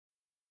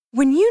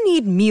When you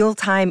need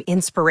mealtime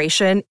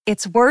inspiration,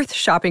 it's worth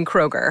shopping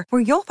Kroger,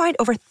 where you'll find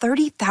over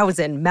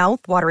 30,000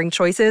 mouth-watering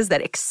choices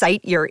that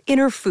excite your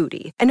inner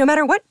foodie. And no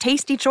matter what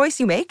tasty choice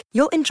you make,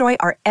 you'll enjoy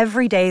our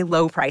everyday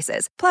low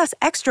prices, plus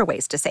extra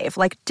ways to save,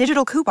 like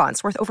digital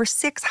coupons worth over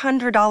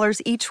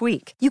 $600 each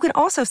week. You can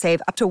also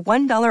save up to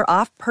 $1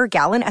 off per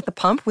gallon at the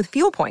pump with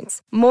fuel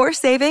points. More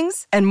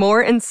savings and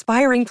more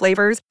inspiring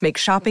flavors make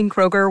shopping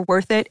Kroger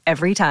worth it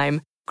every time.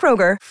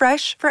 Kroger,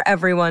 fresh for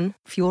everyone.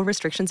 Fuel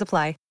restrictions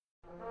apply.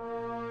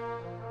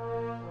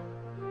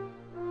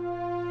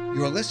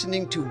 You're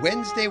listening to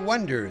Wednesday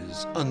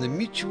Wonders on the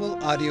Mutual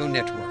Audio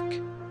Network.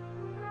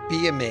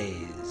 Be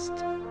amazed.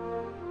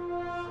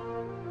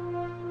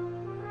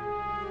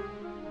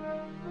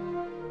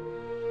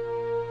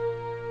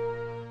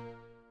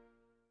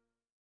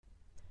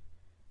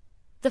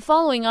 The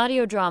following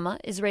audio drama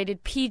is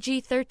rated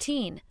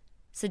PG-13,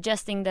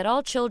 suggesting that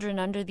all children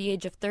under the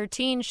age of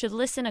 13 should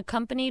listen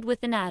accompanied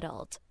with an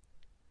adult.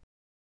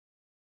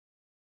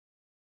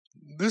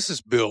 This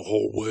is Bill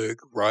Holwig,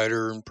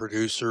 writer and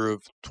producer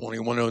of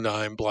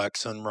 2109 Black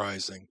Sun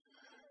Rising.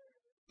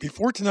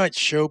 Before tonight's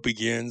show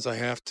begins, I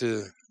have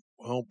to,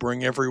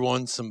 bring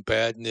everyone some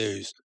bad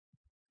news.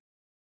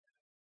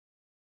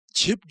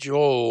 Chip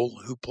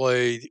Joel, who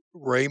played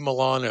Ray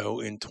Milano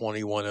in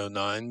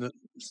 2109,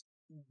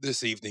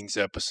 this evening's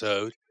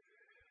episode,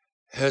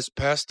 has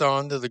passed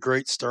on to the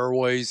great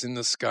starways in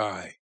the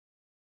sky.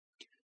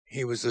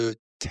 He was a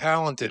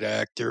talented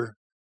actor,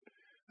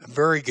 a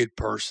very good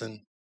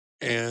person,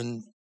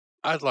 and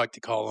I'd like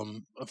to call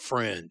him a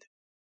friend.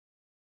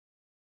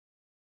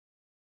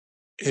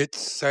 It's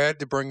sad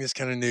to bring this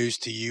kind of news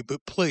to you,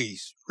 but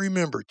please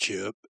remember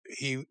Chip.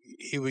 He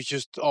was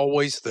just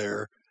always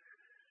there.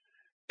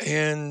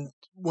 And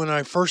when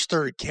I first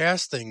started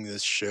casting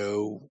this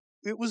show,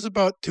 it was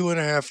about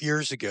 2.5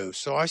 years ago.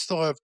 So I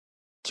still have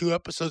 2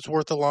 episodes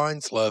worth of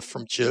lines left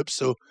from Chip.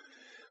 So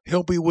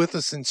he'll be with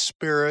us in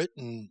spirit.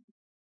 And,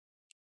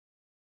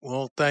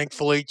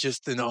 thankfully,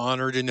 just an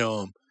honor to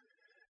know him.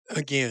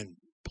 Again,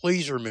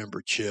 please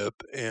remember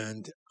Chip,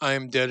 and I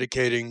am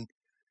dedicating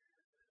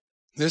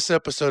this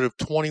episode of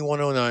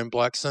 2109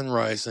 Black Sun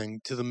Rising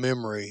to the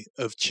memory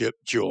of Chip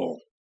Joel.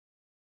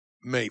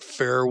 May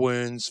fair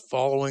winds,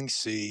 following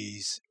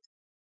seas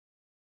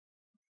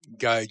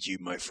guide you,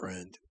 my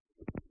friend.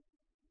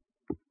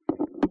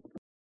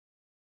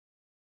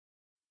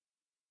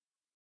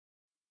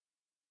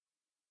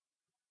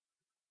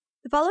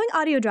 The following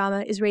audio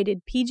drama is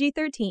rated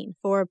PG-13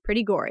 for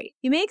pretty gory.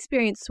 You may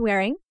experience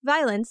swearing,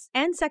 violence,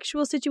 and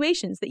sexual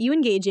situations that you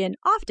engage in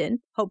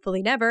often,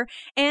 hopefully never,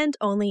 and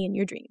only in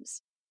your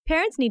dreams.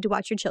 Parents need to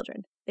watch your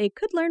children. They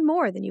could learn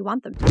more than you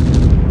want them to.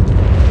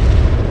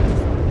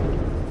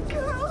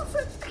 Girls,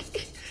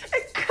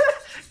 Hey,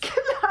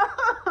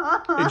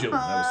 Jillian,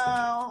 I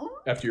was thinking,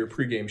 after your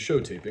pregame show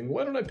taping,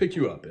 why don't I pick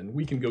you up and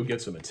we can go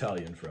get some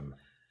Italian from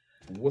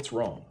What's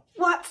Wrong?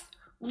 What's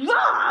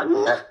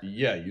wrong?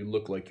 Yeah, you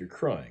look like you're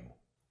crying.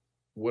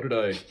 What did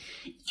I...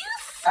 You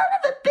son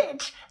of a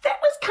bitch! That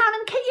was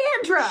Carmen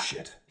Cayandra!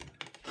 Shit.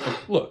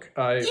 Look,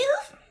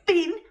 You've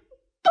been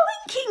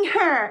blinking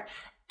her,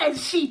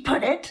 as she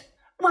put it,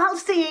 while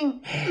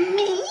seeing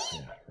me?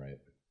 Yeah, right.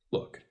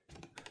 Look,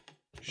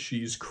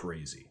 she's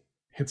crazy.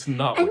 It's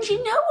not And what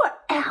you know what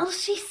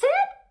else she said?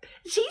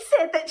 She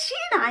said that she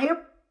and I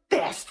are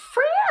best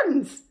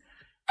friends.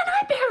 And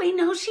I barely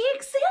know she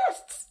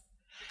exists.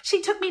 She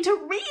took me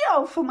to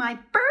Rio for my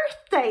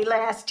birthday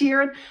last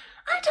year, and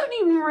I don't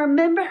even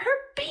remember her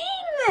being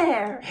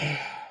there.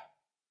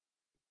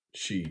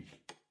 She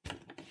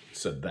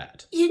said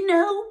that. You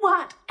know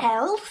what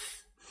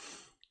else?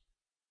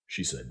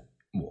 She said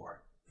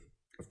more.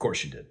 Of course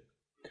she did.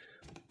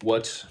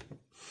 What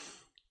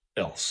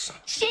else?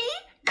 She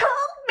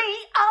called me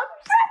a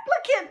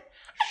replicant.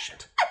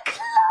 Shit. A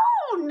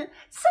clone.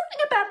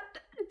 Something about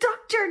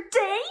Dr.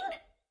 Dane?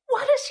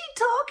 What is she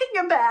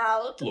talking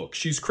about? Look,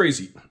 she's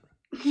crazy.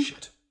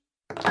 Shit.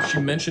 She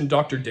mentioned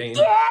Dr. Dane.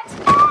 Get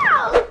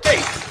out!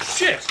 Hey,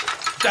 shit!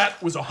 That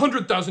was a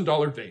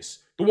 $100,000 vase.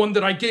 The one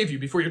that I gave you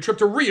before your trip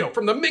to Rio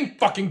from the Ming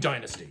fucking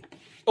dynasty.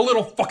 A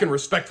little fucking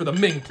respect for the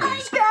Ming,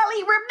 please. I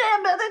barely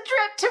remember the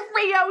trip to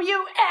Rio,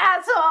 you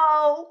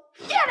asshole!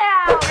 Get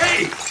out!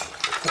 Hey!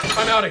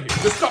 I'm out of here.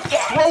 Just stop.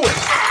 Throw it!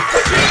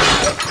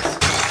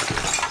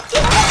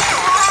 Get out!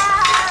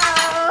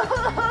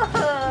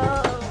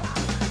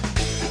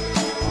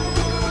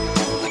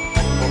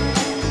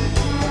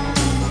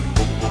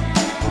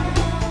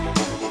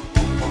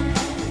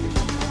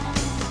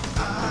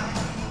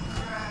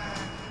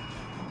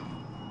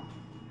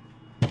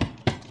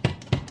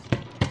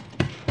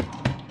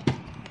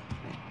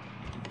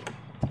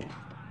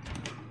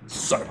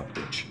 Son of a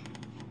bitch.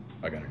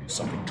 I gotta do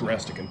something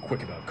drastic and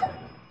quick about Carmen.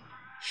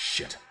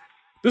 Shit.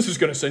 This is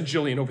gonna send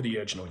Jillian over the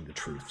edge knowing the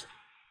truth.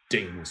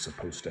 Dane was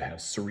supposed to have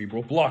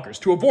cerebral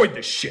blockers to avoid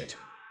this shit.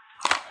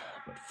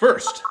 But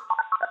first,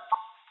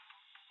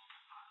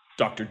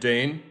 Dr.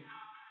 Dane,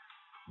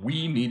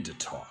 we need to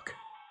talk.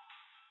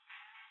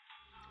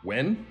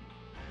 When?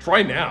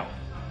 Try now.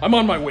 I'm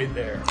on my way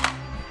there.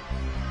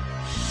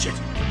 Shit.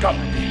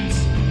 Governments.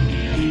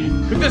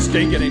 Could this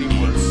day get any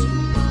worse?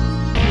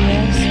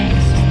 Yes.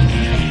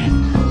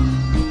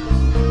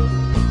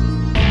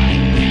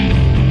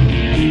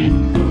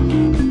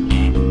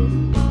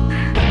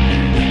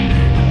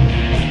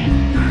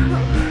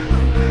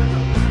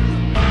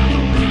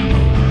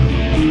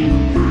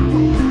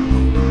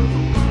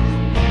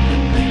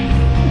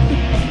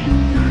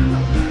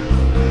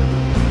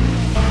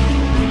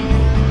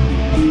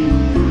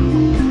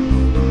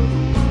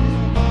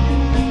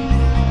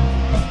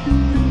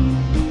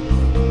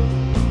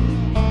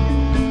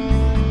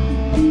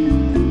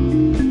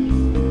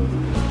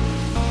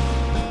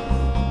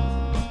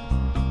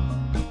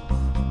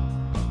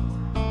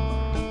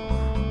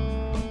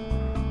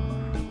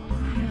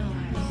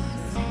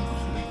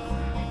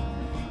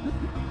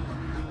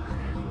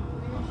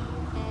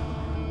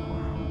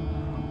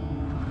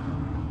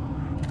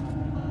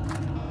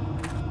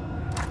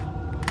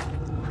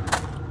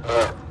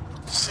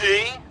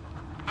 See?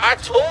 I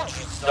told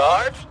you,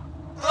 Sarge.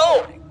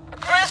 Look,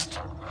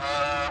 crystal.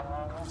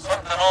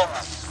 Something on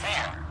the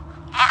sphere.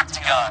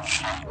 Octagon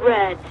shape.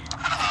 Red.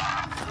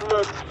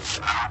 Look.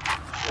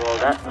 Well,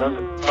 that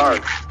doesn't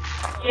Sarge.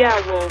 Yeah,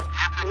 well,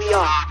 we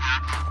are.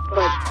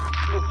 But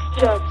it's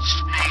just...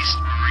 Space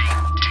Marine.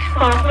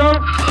 Pablo,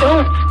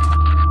 don't!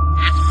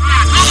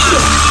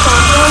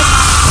 Pablo?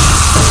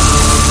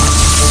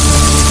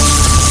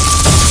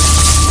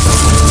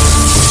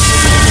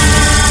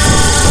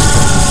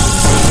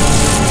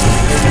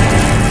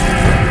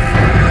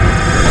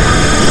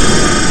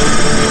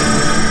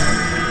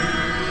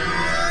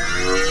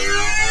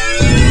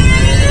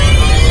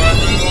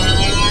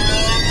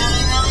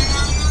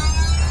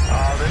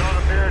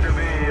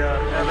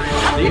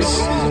 This is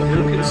a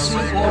Broken Sea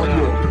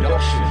Audio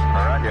production,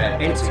 where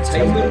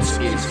entertainment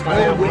is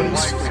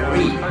always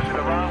free.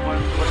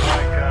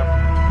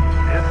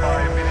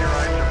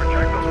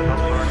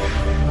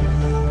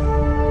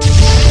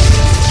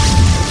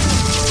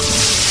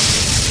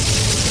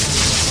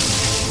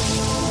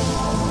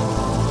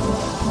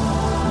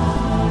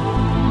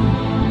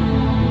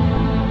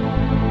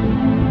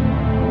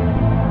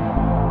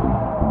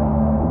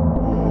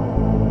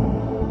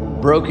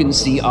 Broken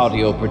Sea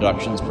Audio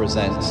Productions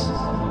presents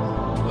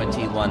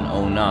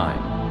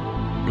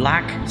 2109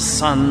 Black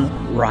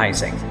Sun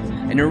Rising,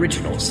 an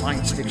original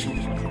science fiction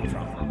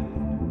drama.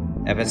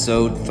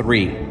 Episode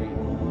 3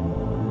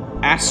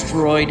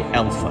 Asteroid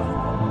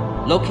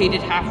Alpha.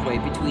 Located halfway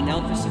between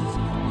Alpha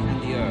Centauri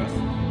and the Earth,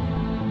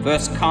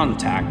 first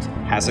contact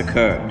has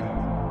occurred.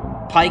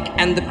 Pike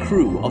and the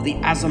crew of the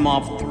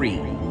Asimov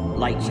 3,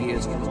 light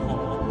years from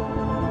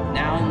home,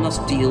 now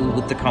must deal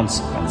with the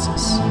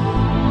consequences.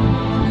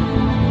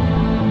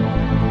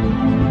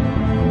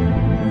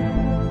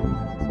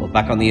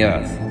 Back on the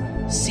Earth,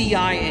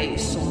 CIA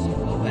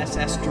Solar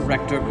OSS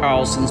Director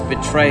Carlson's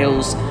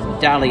betrayals,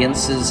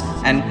 dalliances,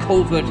 and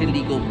covert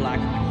illegal black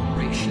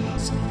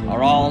operations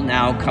are all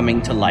now coming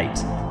to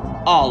light,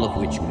 all of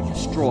which could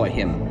destroy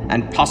him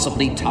and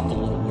possibly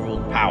topple the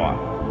world power.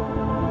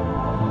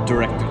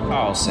 Director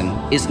Carlson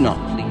is not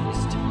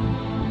pleased,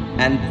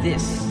 and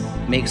this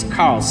makes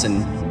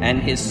Carlson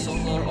and his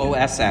Solar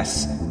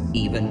OSS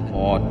even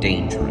more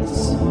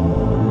dangerous.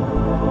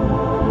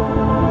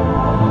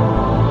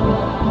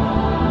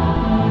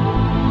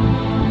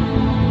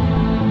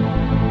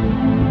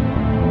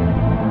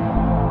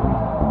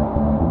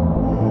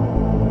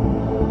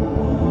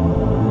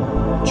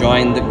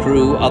 Join the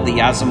crew of the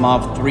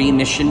Asimov 3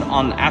 mission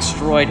on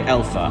Asteroid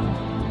Alpha.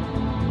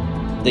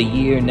 The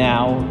year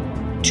now,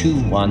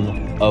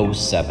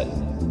 2107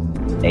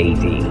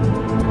 AD.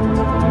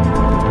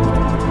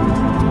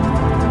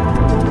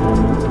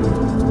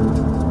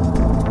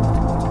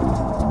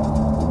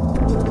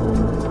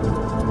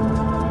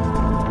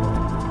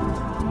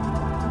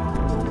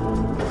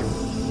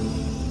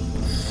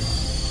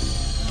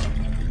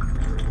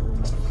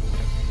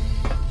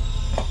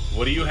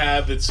 What do you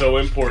have that's so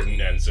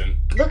important, Ensign?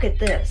 Look at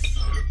this.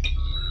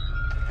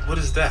 What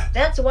is that?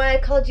 That's why I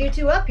called you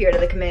two up here to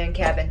the command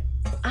cabin.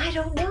 I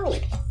don't know.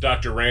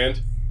 Dr.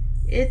 Rand?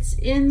 It's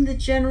in the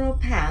general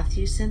path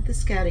you sent the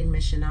scouting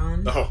mission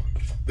on. Oh,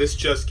 this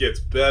just gets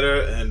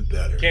better and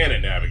better. Can it,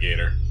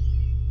 Navigator?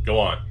 Go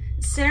on.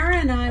 Sarah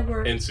and I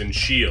were... Ensign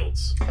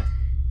Shields.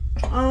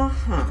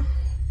 Uh-huh.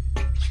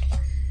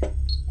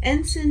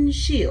 Ensign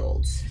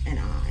Shields and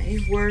I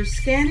were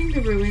scanning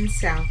the ruins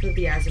south of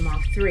the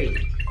Asimov 3.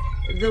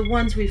 The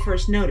ones we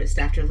first noticed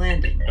after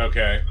landing.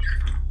 Okay.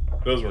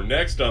 Those were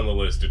next on the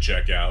list to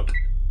check out.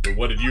 But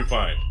what did you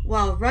find?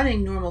 While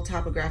running normal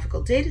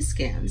topographical data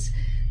scans,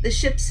 the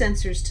ship's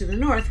sensors to the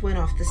north went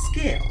off the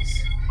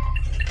scales.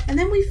 And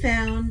then we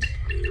found...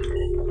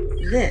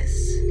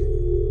 this.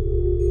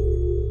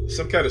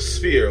 Some kind of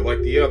sphere like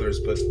the others,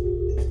 but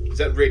is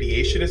that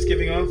radiation it's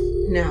giving off?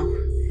 No.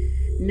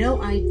 No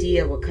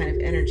idea what kind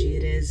of energy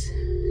it is,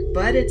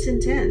 but it's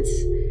intense.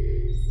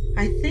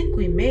 I think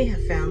we may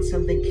have found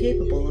something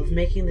capable of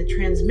making the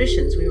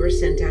transmissions we were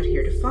sent out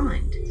here to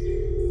find.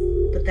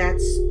 But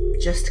that's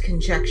just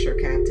conjecture,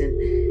 Captain.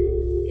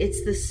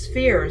 It's the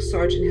sphere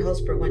Sergeant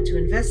Helsper went to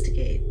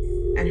investigate.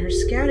 and her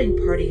scouting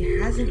party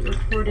hasn't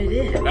reported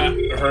in.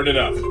 Heard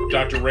enough.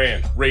 Dr.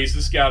 Rand, raise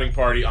the scouting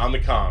party on the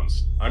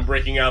comms. I'm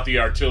breaking out the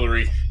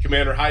artillery.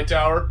 Commander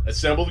Hightower,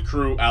 assemble the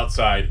crew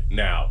outside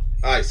now.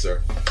 Aye,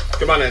 sir.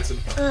 Come on, Ensign.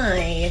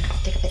 Aye.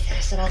 Dick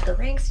Bethesda about the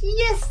ranks.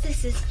 Yes,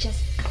 this is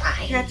just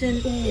fine.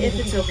 Captain, if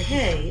it's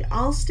okay,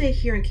 I'll stay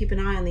here and keep an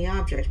eye on the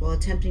object while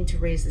attempting to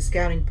raise the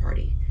scouting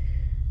party.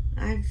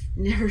 I've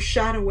never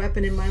shot a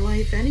weapon in my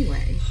life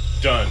anyway.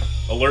 Done.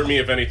 Alert me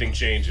if anything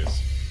changes.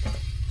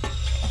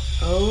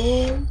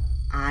 Oh,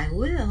 I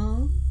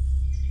will.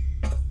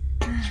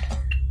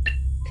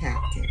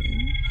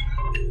 Captain.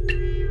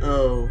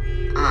 Oh,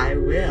 I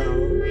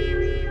will.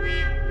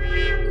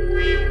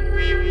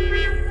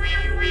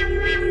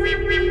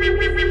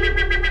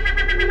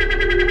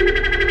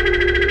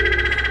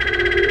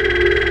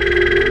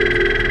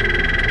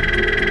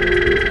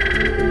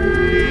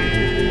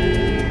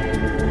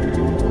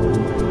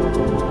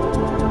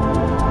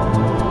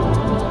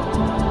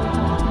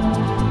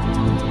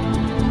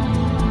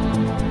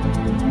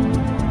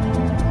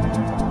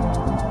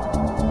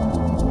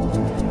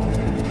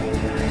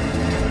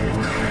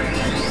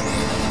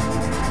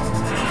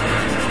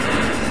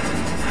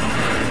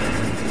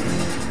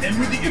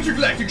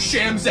 Intergalactic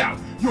shams out.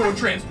 Your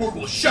transport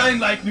will shine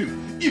like new,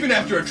 even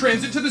after a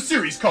transit to the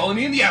Ceres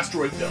colony in the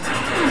asteroid belt. And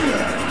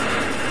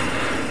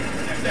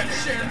that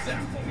shams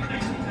out.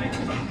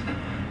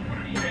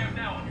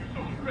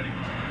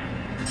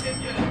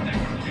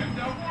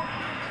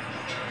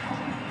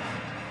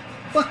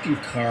 Fuck you,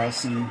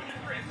 Carlson. Now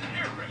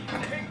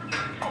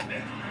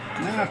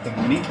I have to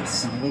meet this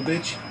son of a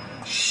bitch?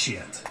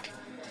 Shit.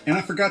 And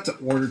I forgot to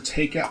order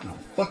takeout and I'm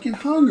fucking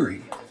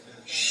hungry.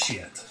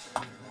 Shit.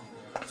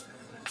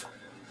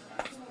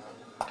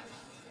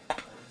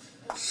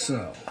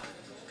 So,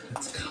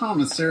 it's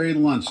commissary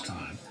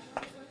lunchtime.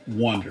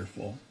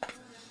 Wonderful.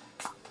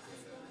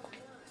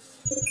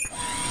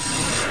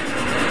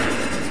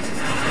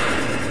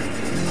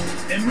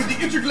 And with the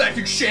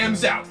intergalactic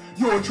shams out,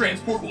 your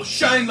transport will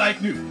shine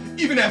like new,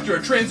 even after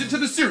a transit to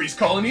the Ceres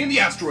colony in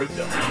the asteroid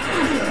belt.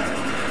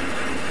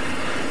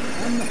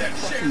 I'm the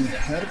fucking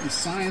head of the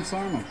science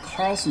arm of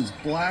Carlson's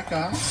Black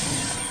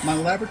Ops. My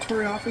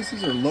laboratory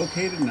offices are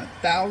located in a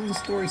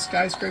 1,000-story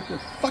skyscraper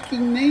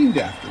fucking named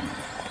after me.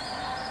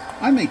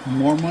 I make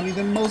more money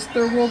than most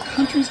third world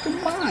countries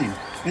combined.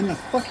 And the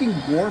fucking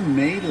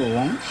gourmet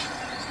lunch,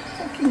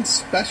 fucking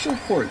special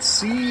for its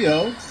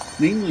CEO,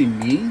 namely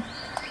me,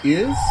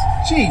 is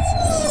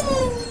Jesus.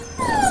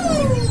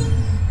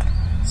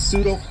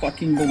 Pseudo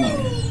fucking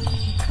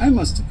baloney. I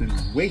must have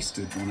been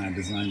wasted when I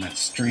designed that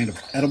strand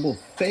of edible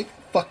fake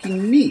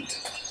fucking meat.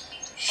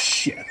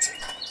 Shit.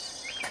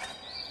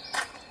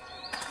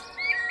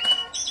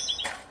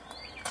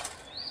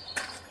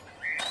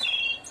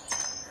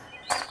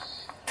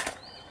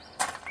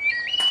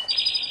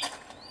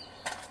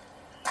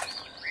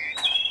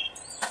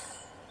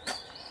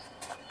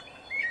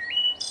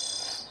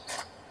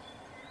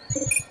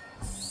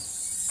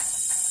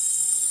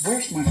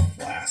 Where's my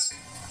flask?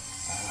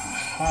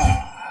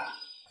 Aha.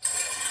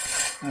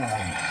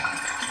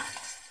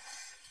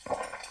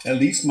 At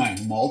least my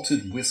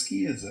malted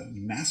whiskey is a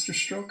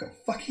masterstroke of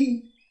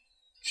fucking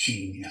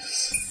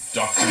genius.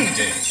 Dr.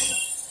 Dane.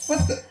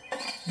 What the?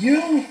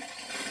 You?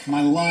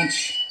 My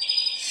lunch?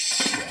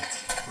 Shit.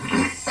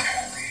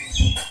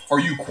 Are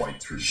you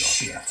quite through, Doctor?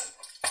 Shit.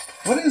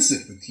 What is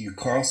it with you,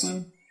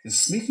 Carlson? Is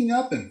sneaking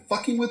up and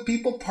fucking with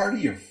people part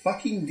of your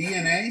fucking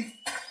DNA?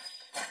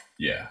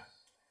 Yeah.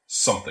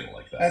 Something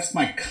like that. That's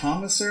my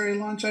commissary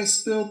lunch I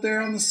spilled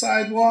there on the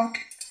sidewalk?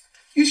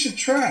 You should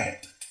try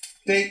it.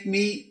 Fake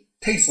meat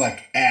tastes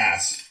like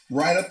ass.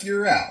 Right up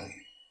your alley.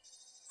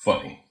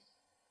 Funny.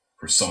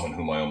 For someone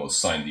whom I almost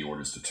signed the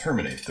orders to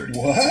terminate 30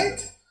 What?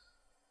 minutes ago.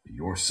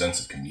 Your sense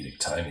of comedic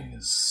timing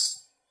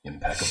is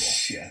impeccable.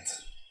 Shit.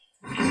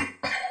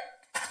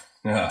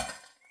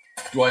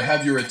 Do I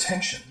have your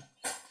attention?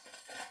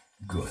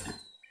 Good.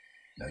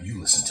 Now you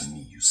listen to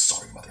me, you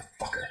sorry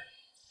motherfucker.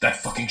 That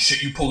fucking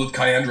shit you pulled with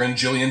Kyandra and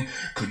Jillian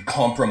could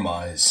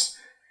compromise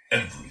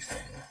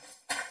everything.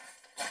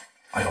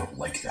 I don't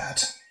like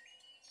that.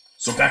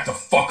 So back the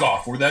fuck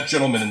off. We're that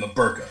gentleman in the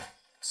burqa.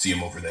 See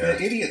him over there?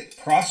 The idiot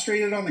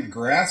prostrated on the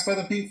grass by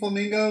the pink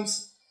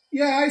flamingos?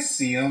 Yeah, I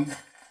see him.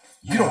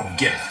 You don't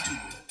get it, do you?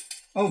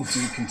 Oh,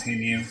 do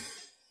continue.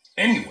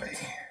 Anyway,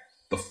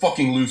 the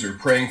fucking loser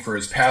praying for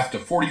his path to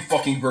 40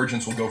 fucking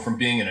virgins will go from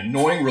being an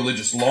annoying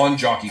religious lawn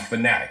jockey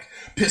fanatic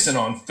pissing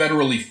on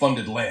federally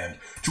funded land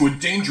to a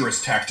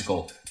dangerous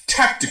tactical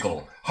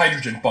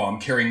hydrogen bomb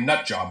carrying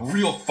nutjob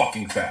real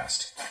fucking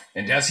fast.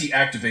 And as he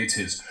activates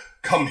his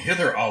come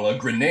hither Allah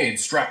grenade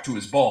strapped to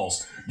his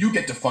balls, you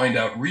get to find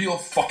out real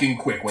fucking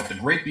quick what the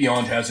great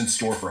beyond has in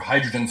store for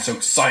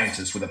hydrogen-soaked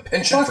scientists with a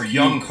penchant for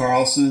young... you,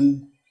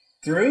 Carlson.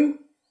 Through?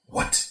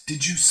 What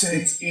did you say?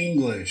 It's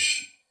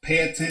English. Pay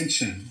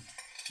attention.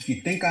 If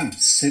you think I'm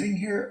sitting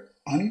here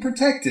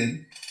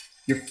unprotected,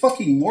 you're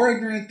fucking more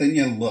ignorant than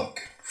you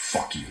look.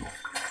 Fuck you.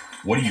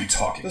 What are you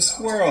talking about? The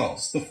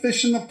squirrels, the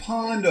fish in the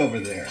pond over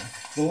there,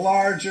 the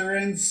larger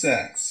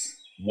insects.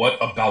 What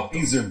about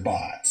them? These are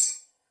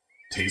bots.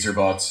 Taser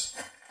bots?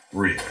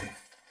 Really?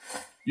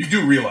 You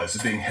do realize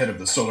that being head of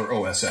the Solar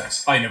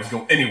OSS, I never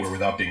go anywhere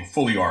without being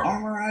fully armored.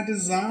 Armor I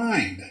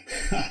designed.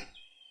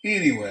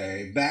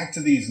 Anyway, back to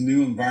these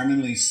new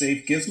environmentally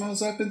safe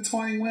gizmos I've been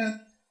toying with.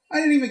 I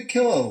didn't even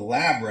kill a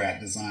lab rat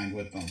designed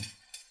with them.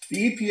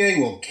 The EPA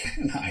will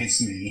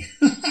canonize me.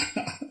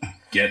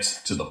 Get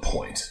to the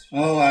point.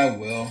 Oh, I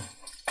will.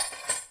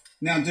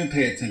 Now do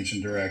pay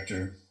attention,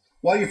 Director.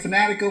 While your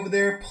fanatic over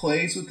there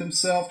plays with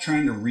himself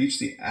trying to reach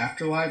the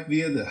afterlife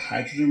via the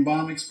hydrogen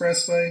bomb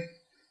expressway,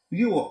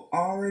 you will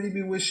already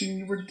be wishing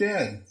you were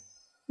dead.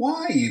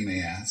 Why, you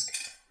may ask?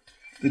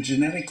 The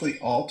genetically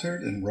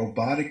altered and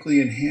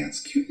robotically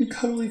enhanced cute and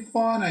cuddly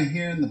fauna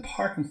here in the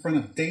park in front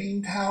of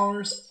Dane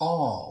Towers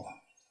all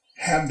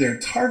have their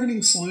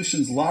targeting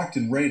solutions locked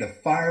and ready to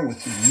fire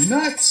with your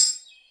nuts.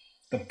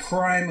 The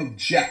prime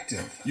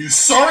objective. You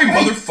sorry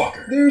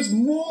motherfucker! There's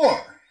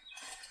more!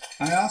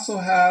 I also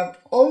have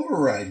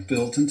override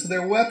built into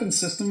their weapon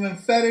system and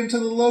fed into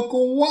the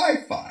local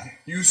Wi-Fi.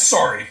 You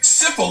sorry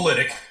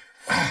syphilitic...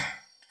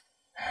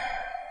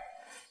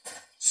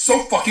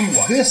 So fucking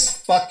what? This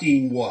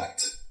fucking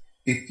what?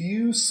 If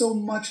you so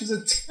much as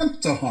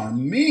attempt to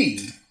harm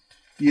me,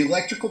 the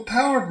electrical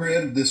power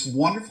grid of this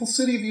wonderful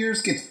city of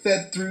yours gets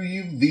fed through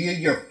you via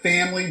your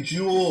family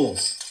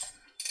jewels.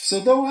 So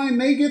though I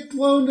may get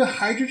blown to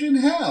hydrogen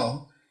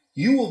hell,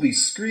 you will be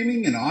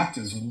screaming in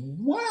octaves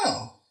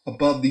well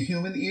above the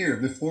human ear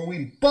before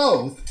we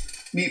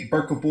both meet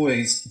Burka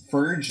Boy's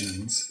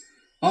virgins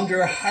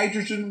under a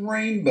hydrogen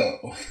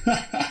rainbow.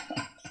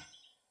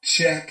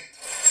 Check.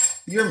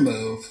 Your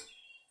move.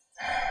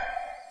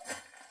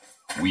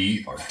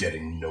 We are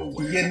getting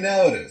nowhere. You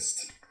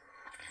noticed.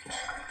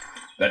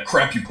 That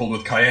crap you pulled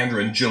with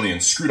Kyandra and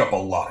Jillian screwed up a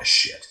lot of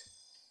shit.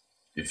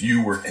 If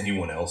you were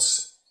anyone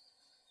else,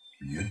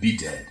 you'd be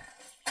dead.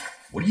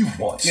 What do you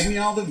want? Give me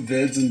all the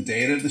vids and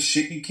data of the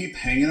shit you keep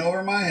hanging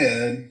over my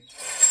head,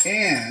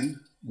 and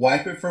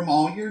wipe it from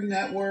all your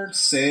networks,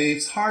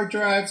 safes, hard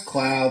drives,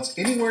 clouds,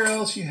 anywhere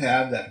else you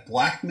have that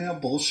blackmail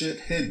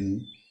bullshit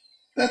hidden.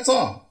 That's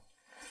all.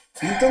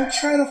 And don't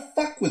try to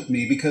fuck with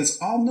me, because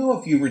I'll know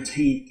if you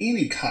retain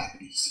any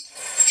copies.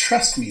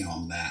 Trust me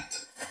on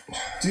that.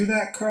 Do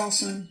that,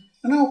 Carlson,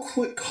 and I'll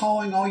quit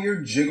calling all your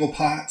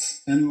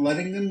jigglepots and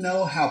letting them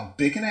know how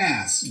big an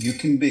ass you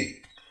can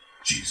be.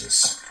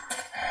 Jesus.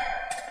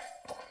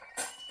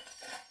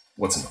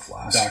 What's in the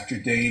flask? Dr.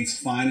 Dane's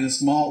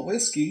finest malt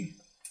whiskey.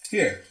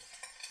 Here,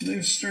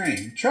 new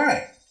strain. Try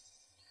it.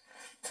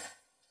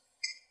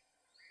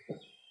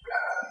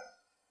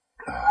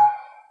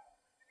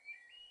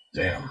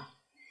 Damn.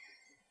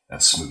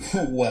 That's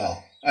smooth.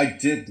 Well, I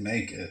did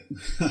make it.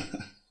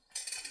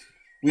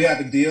 We have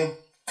a deal?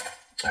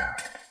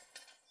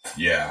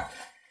 Yeah.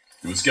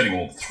 It was getting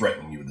old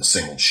threatening you with the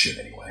same old shit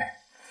anyway.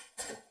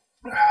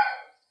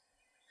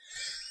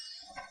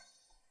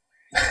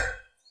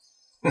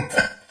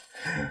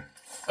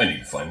 I need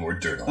to find more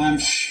dirt on you. I'm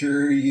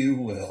sure you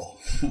will.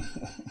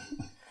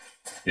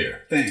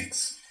 Here.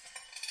 Thanks.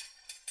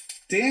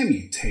 Damn,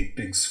 you take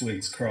big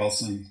swigs,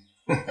 Carlson.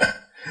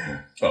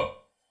 Oh,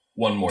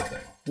 one more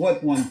thing.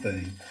 What one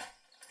thing?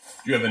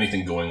 Do you have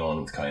anything going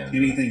on with Kyandra?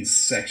 Anything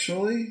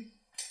sexually?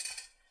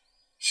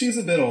 She's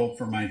a bit old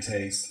for my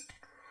taste.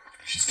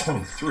 She's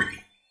 23.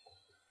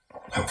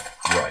 Oh,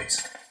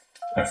 right.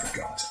 I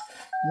forgot.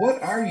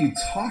 What are you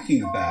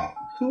talking about?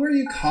 Who are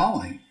you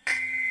calling?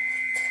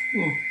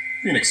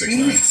 Phoenix 6'9".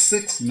 Phoenix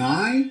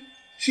 6'9"?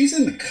 She's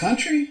in the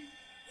country?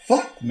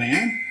 Fuck,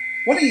 man.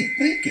 What are you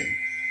thinking?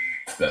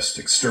 Best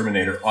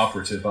exterminator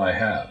operative I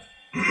have.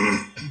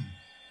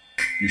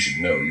 You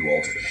should know you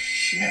altered it.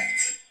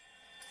 Shit.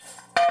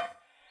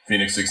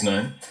 Phoenix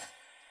 6'9",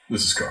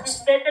 this is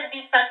Carlson. Better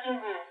be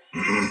fucking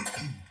rude.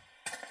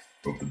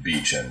 Hope the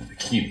beach and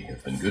bikini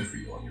have been good for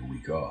you on your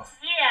week off.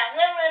 Yeah,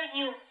 where were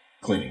you?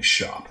 Cleaning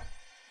shop.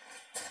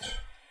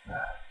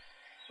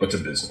 But to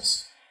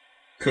business.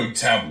 Code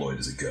Tabloid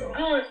is a go.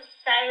 Good.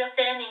 Tired of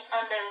standing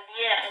on the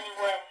Riviera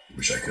anywhere.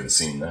 Wish I could have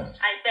seen that.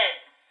 I bet.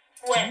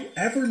 When? Do you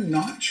ever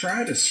not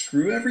try to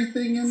screw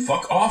everything in?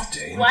 Fuck off,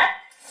 Dane. What?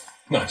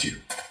 Not you.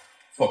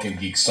 Fucking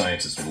geek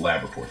scientist with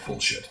lab report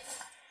bullshit.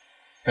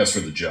 As for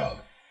the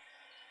job,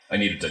 I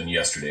need it done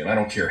yesterday, and I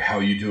don't care how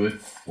you do it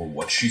or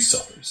what she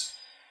suffers.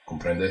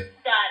 Comprende? Got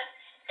it.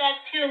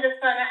 Catch you in the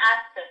sauna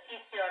after.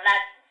 If you're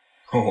lucky.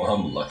 Oh,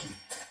 I'm lucky.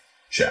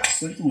 Ciao.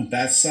 Sleeping with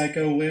that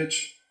psycho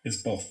witch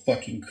is both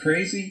fucking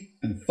crazy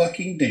and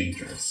fucking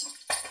dangerous.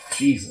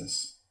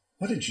 Jesus.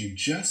 What did you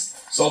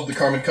just... Solved the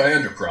Carmen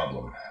Kyandra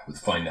problem with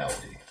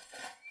finality.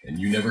 And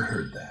you never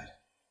heard that.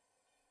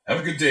 Have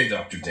a good day,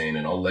 Dr. Dane,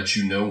 and I'll let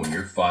you know when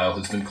your file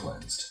has been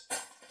cleansed.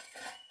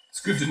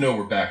 It's good to know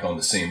we're back on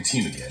the same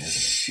team again, isn't it?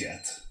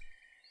 Shit.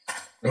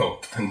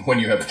 Oh, and when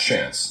you have a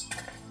chance,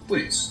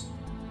 please,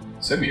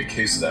 send me a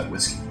case of that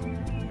whiskey.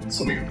 It's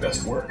some of your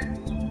best work.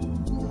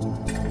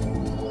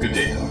 Good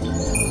day, Doctor.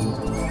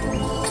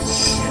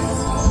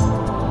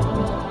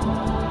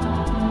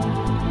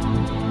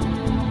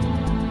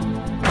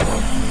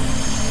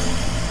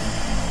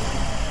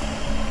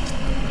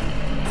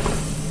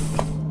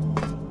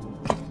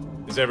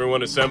 Is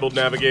everyone assembled,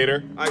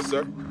 Navigator? Aye,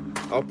 sir.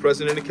 All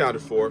present and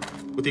accounted for,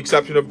 with the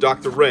exception of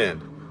Dr.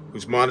 Rand,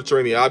 who's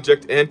monitoring the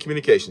object and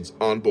communications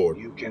on board.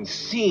 You can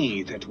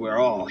see that we're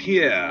all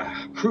here.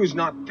 Crew's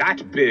not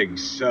that big,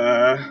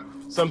 sir.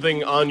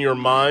 Something on your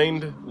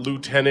mind,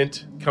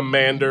 Lieutenant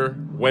Commander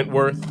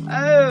Wentworth?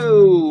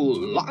 Oh,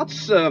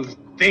 lots of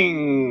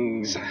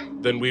things.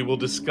 Then we will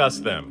discuss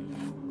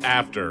them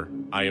after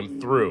I am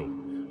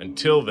through.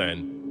 Until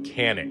then,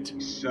 can it?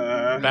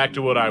 Sir. Back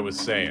to what I was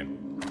saying.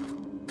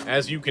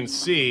 As you can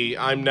see,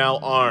 I'm now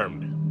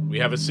armed. We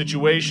have a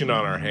situation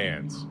on our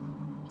hands.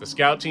 The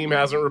scout team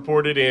hasn't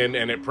reported in,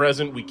 and at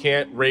present we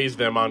can't raise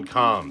them on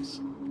comms.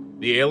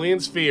 The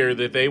aliens' fear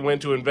that they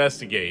went to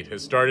investigate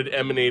has started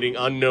emanating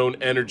unknown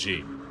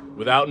energy.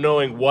 Without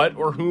knowing what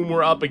or whom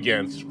we're up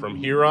against, from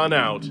here on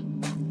out,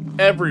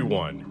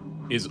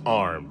 everyone is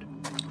armed.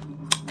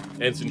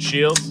 Ensign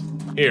Shields,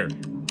 here.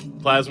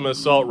 Plasma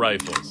assault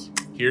rifles.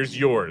 Here's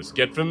yours.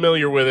 Get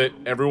familiar with it.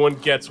 Everyone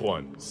gets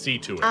one. See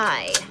to it.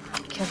 Aye,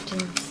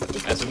 Captain.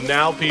 As of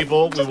now,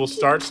 people, we will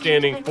start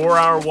standing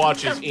 4-hour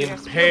watches in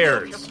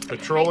pairs,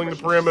 patrolling the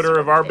perimeter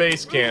of our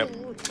base camp,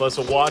 plus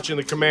a watch in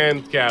the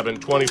command cabin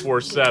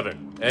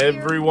 24/7.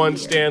 Everyone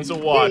stands a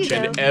watch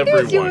and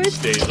everyone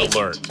stays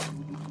alert.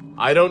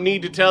 I don't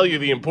need to tell you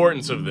the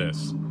importance of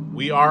this.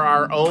 We are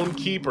our own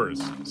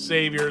keepers,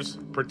 saviors,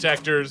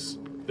 protectors.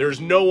 There's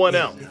no one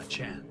else.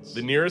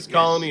 The nearest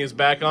colony is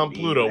back on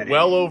Pluto,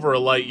 well over a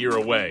light year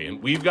away,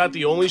 and we've got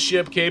the only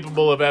ship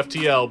capable of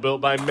FTL built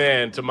by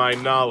man to my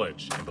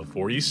knowledge. And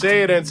before you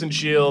say it, Ensign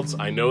Shields,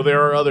 I know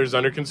there are others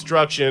under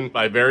construction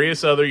by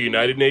various other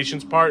United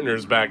Nations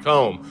partners back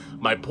home.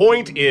 My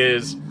point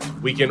is,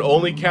 we can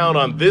only count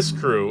on this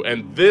crew,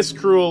 and this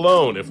crew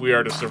alone, if we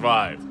are to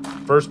survive.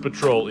 First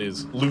patrol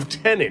is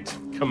Lieutenant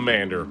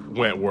Commander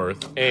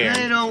Wentworth, and...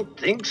 I don't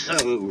think so,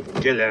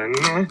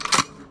 Dylan.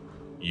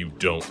 You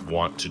don't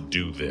want to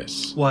do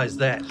this. Why is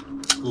that?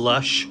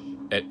 Lush?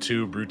 Et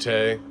tu,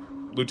 Brute?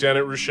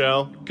 Lieutenant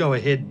Rochelle? Go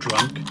ahead,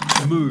 drunk.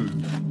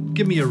 Move.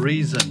 Give me a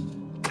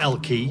reason,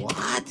 Elkie.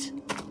 What?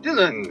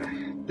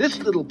 Dylan, this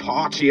little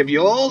party of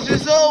yours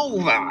is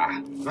over.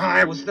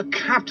 I was the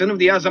captain of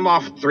the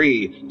Asimov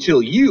 3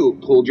 till you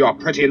pulled your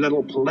pretty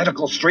little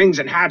political strings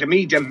and had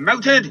me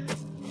demoted.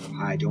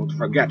 I don't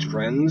forget,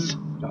 friends.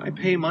 I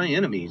pay my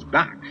enemies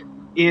back.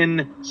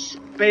 In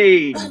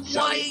spades.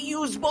 Why are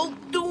you both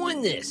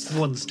doing this?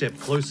 One step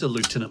closer,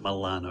 Lieutenant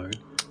Milano,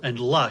 and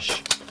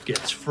Lush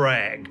gets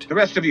fragged. The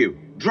rest of you,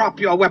 drop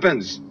your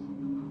weapons.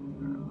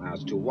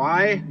 As to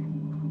why,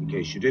 in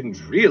case you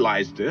didn't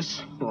realize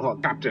this,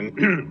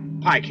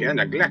 Captain Pike here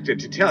neglected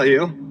to tell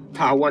you,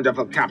 our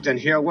wonderful captain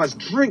here was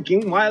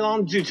drinking while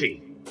on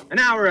duty. An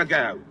hour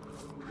ago.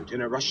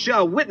 Lieutenant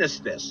Rochelle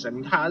witnessed this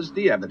and has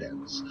the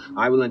evidence.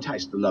 I will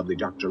entice the lovely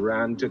Dr.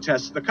 Rand to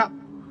test the cup,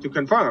 to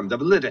confirm the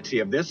validity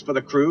of this for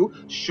the crew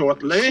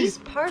shortly. She's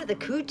part of the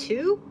crew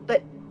too?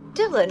 But,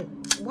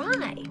 Dylan,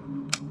 why?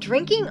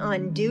 Drinking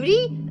on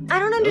duty? I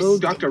don't understand. No,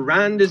 Dr.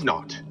 Rand is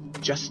not.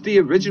 Just the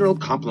original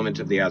complement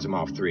of the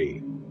Asimov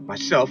 3.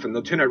 Myself and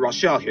Lieutenant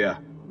Rochelle here.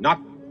 Not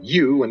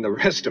you and the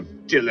rest of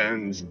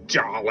Dylan's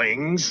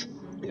darlings.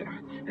 Yeah.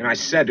 And I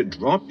said,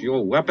 drop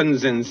your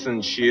weapons,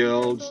 Ensign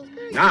Shields.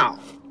 Now,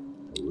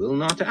 I will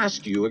not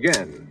ask you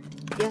again.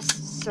 Yes,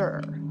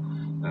 sir.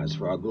 As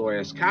for our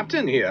glorious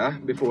captain here,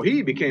 before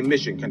he became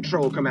Mission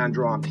Control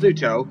Commander on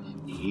Pluto,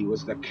 he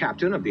was the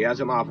captain of the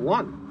Asimov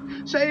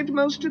 1. Saved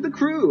most of the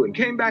crew and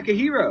came back a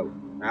hero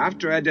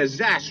after a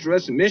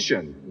disastrous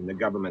mission in the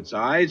government's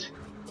eyes.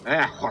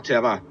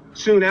 Whatever.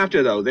 Soon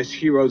after, though, this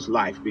hero's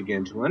life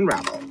began to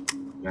unravel.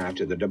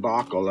 After the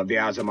debacle of the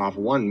Asimov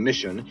 1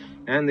 mission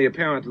and the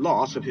apparent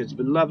loss of his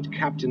beloved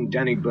Captain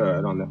Danny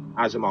Bird on the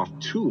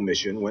Asimov 2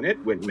 mission when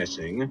it went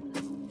missing,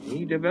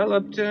 he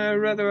developed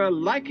rather a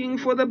liking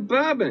for the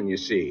bourbon, you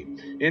see.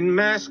 In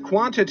mass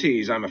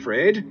quantities, I'm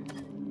afraid.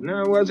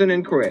 There was an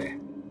inquiry.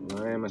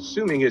 I am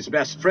assuming his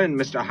best friend,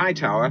 Mr.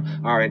 Hightower,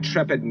 our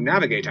intrepid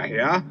navigator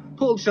here,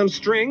 pulled some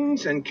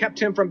strings and kept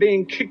him from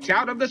being kicked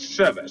out of the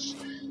service.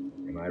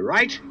 Am I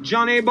right,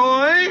 Johnny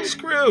boy?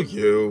 Screw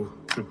you.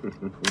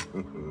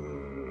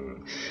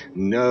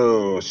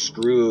 No,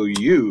 screw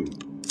you.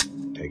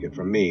 Take it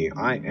from me,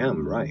 I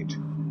am right.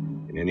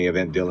 In any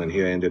event, Dylan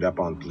here ended up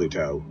on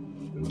Pluto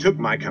and took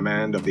my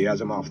command of the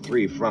Asimov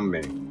 3 from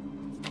me.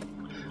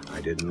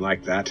 I didn't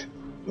like that,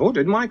 nor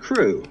did my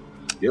crew.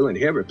 Dylan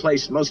here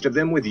replaced most of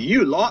them with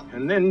you lot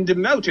and then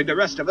demoted the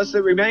rest of us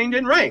that remained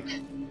in rank.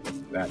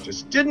 That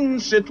just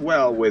didn't sit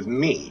well with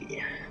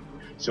me.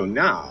 So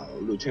now,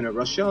 Lieutenant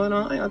Rochelle and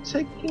I are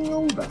taking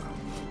over.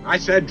 I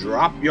said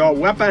drop your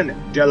weapon,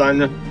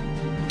 Dylan.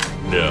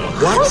 No.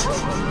 What?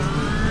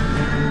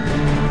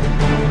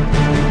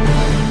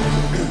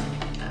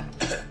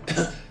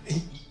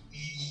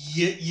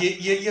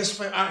 Yes,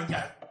 ma'am.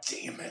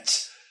 Damn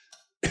it.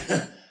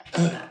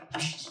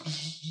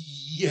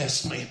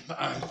 Yes, ma'am.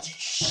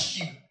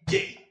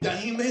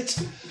 Damn it.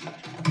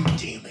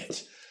 Damn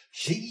it.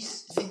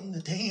 She's in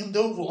the damned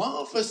Oval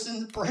Office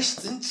in the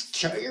president's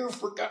chair,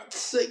 for God's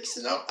sakes.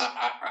 And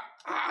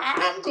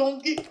I'm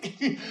gonna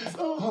get.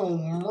 Oh,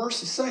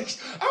 mercy sakes!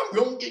 I'm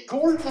gonna get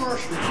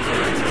court-martialed.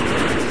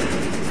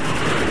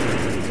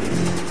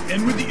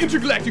 And with the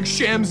intergalactic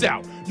shams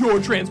out, your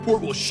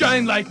transport will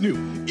shine like new,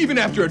 even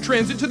after a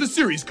transit to the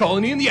Ceres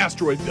colony in the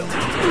asteroid belt.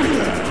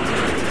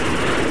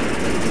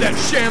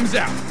 That's shams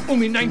out,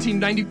 only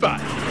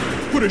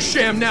 $19.95. Put a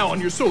sham now on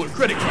your solar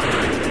credit card,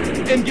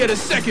 and get a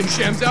second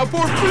shams out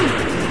for free.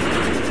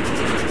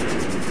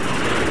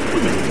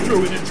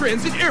 Throw in a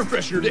transit air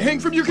freshener to hang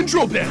from your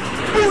control panel.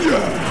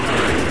 Booyah!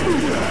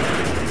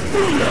 Booyah!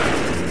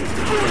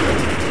 Booyah!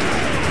 Booyah!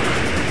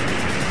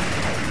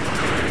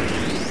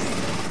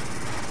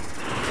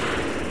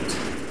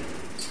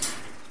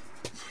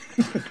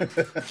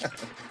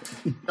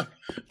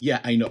 Yeah,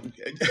 I know.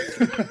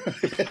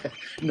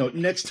 No,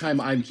 next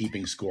time I'm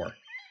keeping score.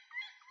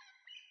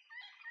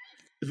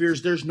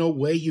 Veers, there's no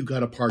way you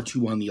got a par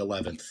 2 on the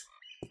 11th.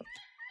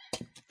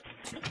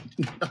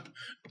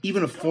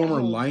 Even a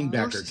former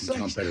linebacker can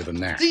count better than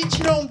that. Did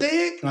you on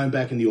deck? I'm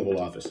back in the Oval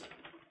Office.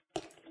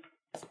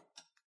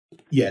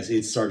 Yes,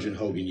 it's Sergeant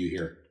Hogan you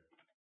hear.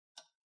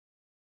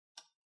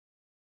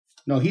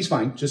 No, he's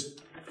fine. Just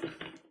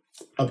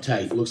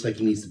uptight. Looks like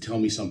he needs to tell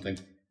me something.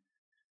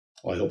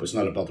 Well, I hope it's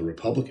not about the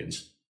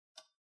Republicans.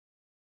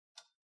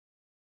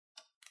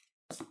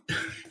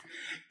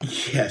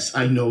 Yes,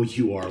 I know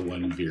you are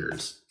one,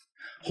 Veers.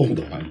 Hold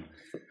on.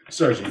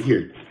 Sergeant,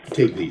 here,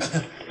 take these.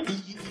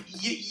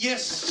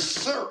 Yes,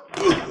 sir.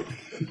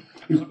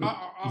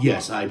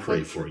 Yes, I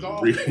pray for you.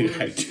 Really,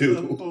 I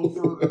do.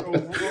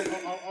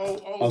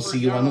 I'll see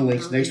you on the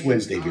links next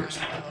Wednesday, Veers.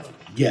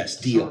 Yes,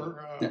 deal.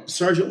 Now,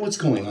 Sergeant, what's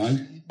going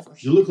on?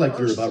 You look like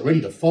you're about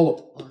ready to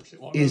fall.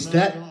 Is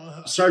that,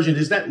 Sergeant,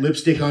 is that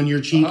lipstick on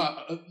your cheek?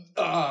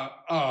 Well,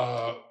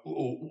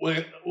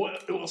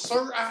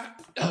 sir,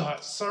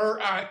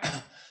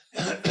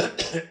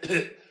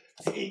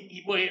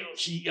 well,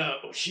 she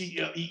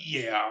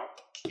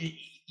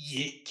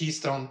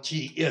kissed on the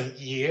cheek.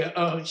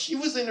 She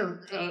was in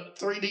her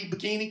 3D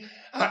bikini.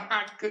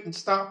 I couldn't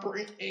stop her.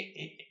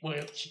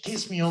 Well, she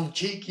kissed me on the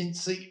cheek, and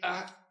see,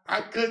 I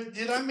couldn't.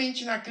 Did I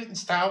mention I couldn't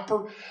stop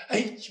her?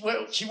 And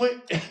well, she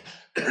went.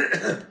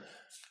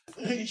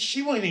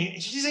 She went in.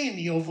 She's in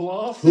the Oval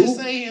Office.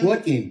 Who?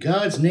 What in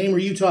God's name are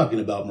you talking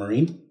about,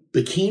 Marine?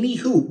 Bikini?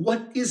 Who?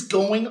 What is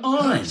going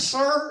on?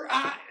 Sir,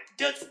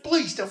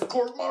 please don't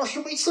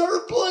court-martial me,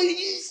 sir,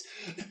 please.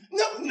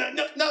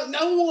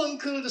 No one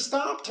could have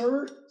stopped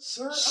her,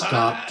 sir.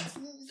 Stopped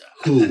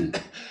who?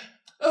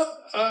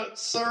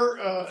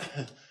 Sir,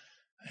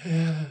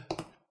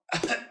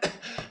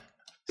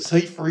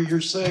 say for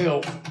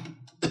yourself,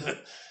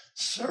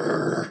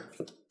 sir.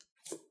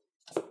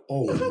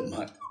 Oh,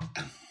 my.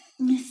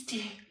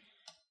 Mr.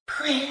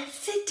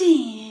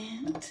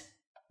 President.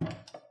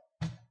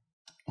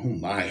 Oh,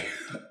 my.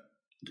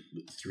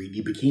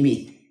 3D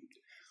bikini.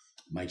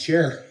 My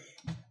chair.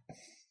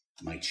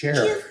 My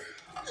chair.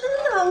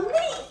 Hello,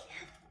 me.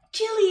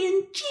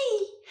 Jillian G.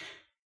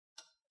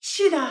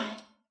 Should I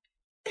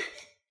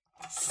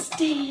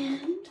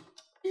stand,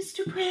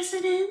 Mr.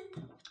 President?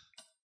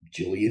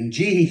 Jillian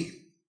G.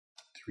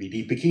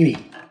 3D bikini.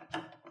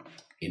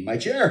 In my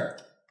chair.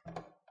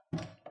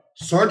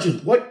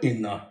 Sergeant, what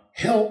in the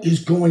hell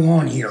is going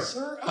on here?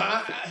 Sir,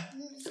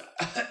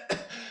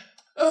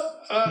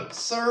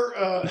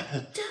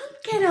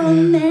 Don't get all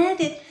mad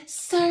at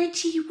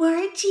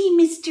Sargy-Wargy,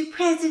 Mr.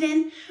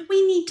 President.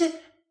 We need to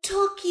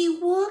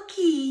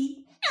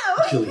talky-walkie.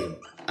 Oh, Jillian,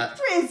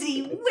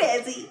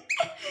 Prezzy-Wezzy.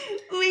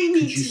 We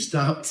need could you to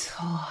stop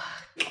talk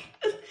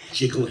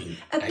jiggling?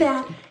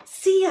 about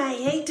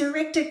CIA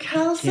Director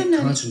Carlson Can't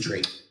and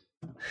concentrate.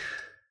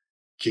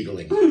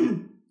 Jiggling.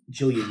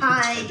 Jillian, it's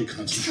high hard to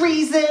concentrate.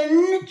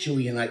 treason.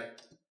 Jillian,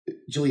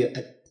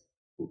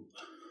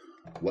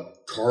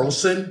 what,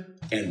 Carlson?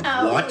 And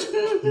Oh, what?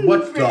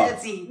 What the?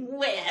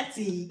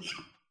 Prezzy-Wezzy.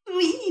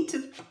 We need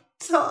to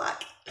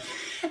talk.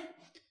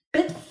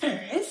 But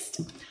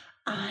first,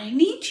 I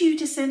need you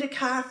to send a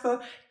car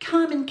for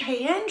Carmen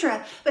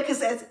Kayandra,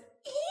 because as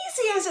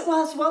easy as it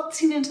was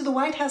waltzing into the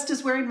White House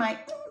just wearing my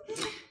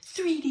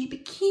 3D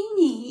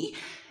bikini,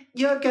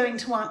 you're going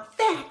to want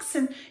facts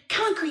and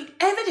concrete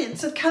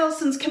evidence of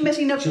Carlson's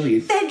committing of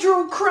Jillian,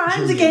 federal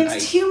crimes Jillian,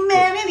 against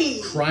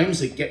humanity.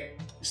 Crimes against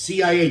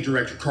CIA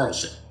Director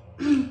Carlson.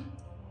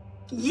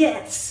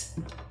 Yes,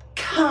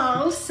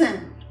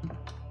 Carlson.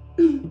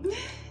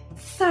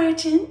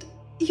 Sergeant,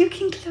 you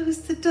can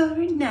close the door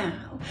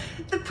now.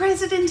 The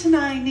President and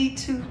I need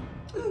to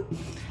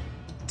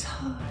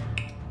talk.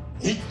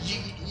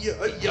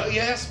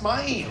 Yes,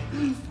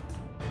 ma'am.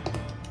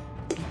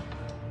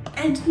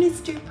 And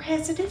Mr.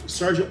 President,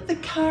 Sergeant, the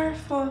car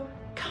for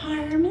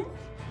Carmen?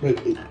 Wait,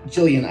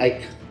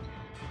 Jillian,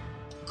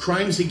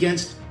 crimes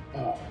against,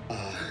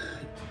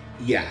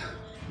 yeah,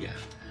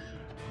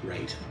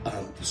 right.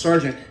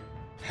 Sergeant,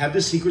 have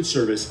the Secret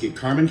Service get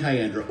Carmen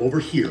Kayandra over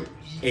here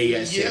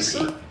ASAP. Yes,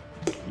 sir.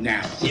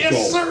 Now,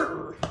 Yes, go.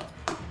 sir.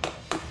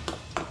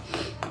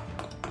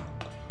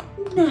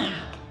 Now,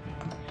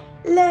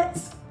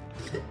 let's...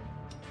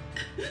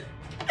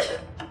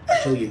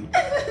 Jillian,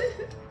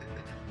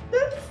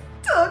 Let's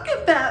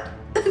about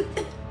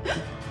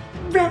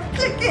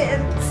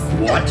replicants.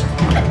 What?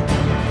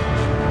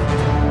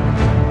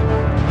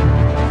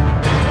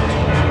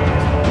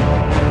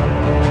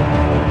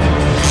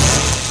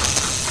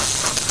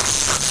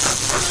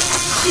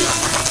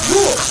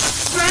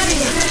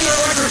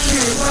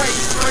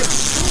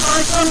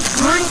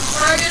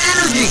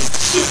 Energy!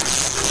 Shit!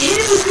 Hit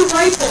it with your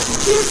rifle!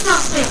 Do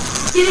something!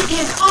 Get it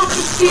in off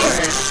the spear!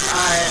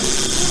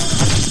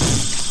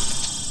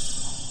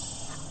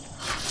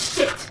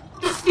 Shit!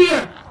 The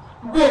spear!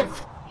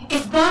 Wolf!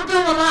 Is Bongo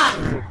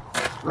alive?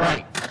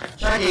 Right.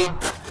 Checking.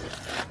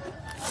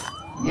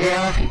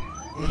 Yeah,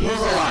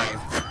 he's alive.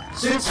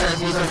 Suit says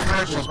he's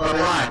unconscious but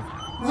alive.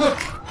 Look!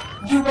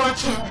 You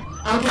watch him.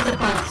 I'll get the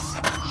box.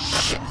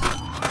 Shit.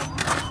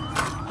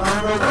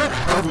 Bongo, where the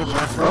hell did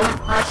you throw it?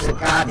 That's the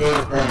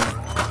goddamn thing.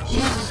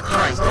 Jesus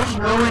Christ, don't you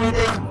know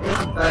anything? Make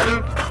it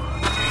better?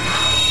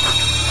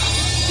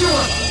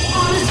 Door!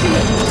 On the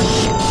spear!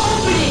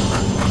 Opening!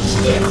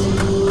 Shit!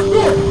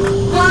 Wolf!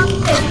 Lock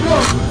and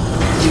wolf!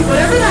 Shoot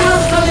whatever the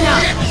hell's coming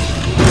out!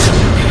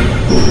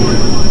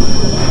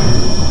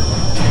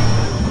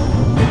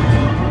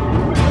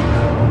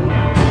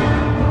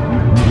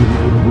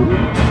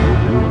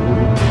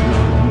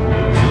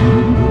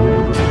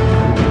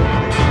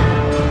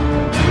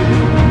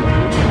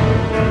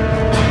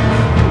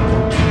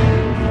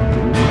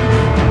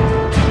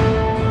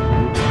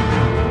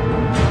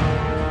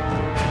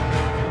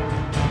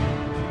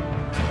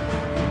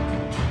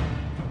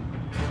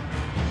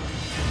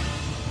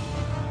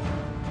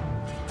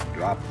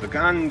 Drop the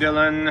gun,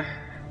 Dylan.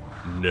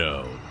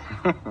 No.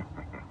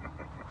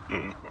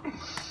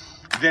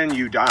 Then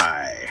you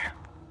die.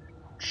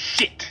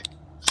 Shit!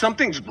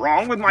 Something's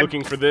wrong with my...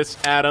 Looking for this,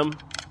 Adam?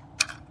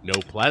 No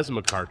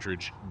plasma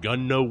cartridge.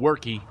 Gun no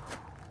worky.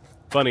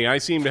 Funny, I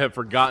seem to have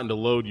forgotten to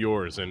load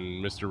yours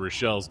and Mr.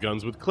 Rochelle's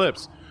guns with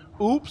clips.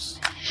 Oops.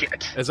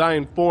 Shit. As I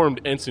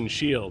informed Ensign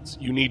Shields,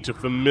 you need to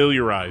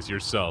familiarize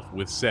yourself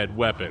with said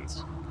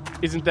weapons.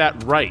 Isn't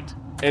that right,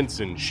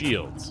 Ensign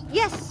Shields?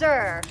 Yes,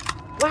 sir.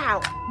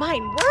 Wow,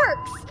 mine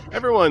works.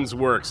 Everyone's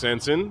works,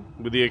 Ensign,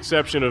 with the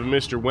exception of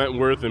Mr.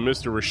 Wentworth and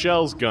Mr.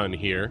 Rochelle's gun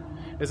here.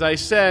 As I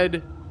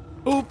said,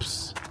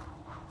 oops.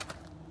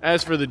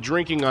 As for the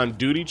drinking on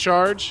duty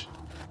charge,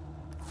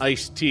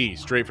 iced tea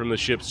straight from the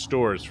ship's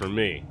stores for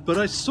me. But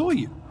I saw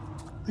you.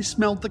 I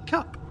smelled the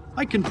cup.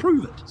 I can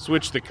prove it.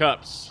 Switch the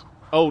cups.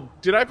 Oh,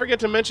 did I forget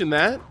to mention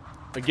that?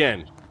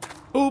 Again,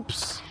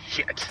 oops.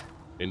 Shit.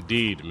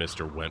 Indeed,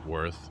 Mr.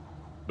 Wentworth.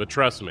 But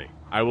trust me,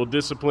 I will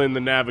discipline the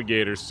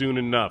navigator soon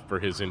enough for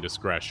his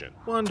indiscretion.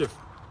 Wonderful.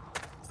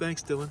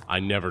 Thanks, Dylan. I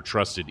never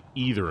trusted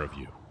either of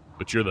you,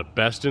 but you're the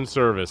best in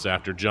service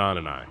after John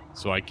and I,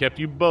 so I kept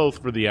you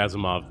both for the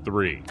Asimov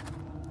 3.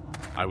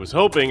 I was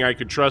hoping I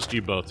could trust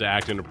you both to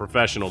act in a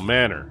professional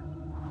manner,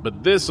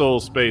 but this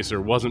old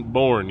spacer wasn't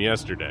born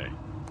yesterday.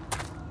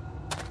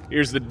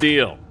 Here's the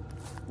deal.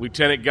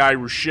 Lieutenant Guy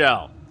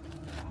Rochelle,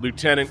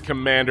 Lieutenant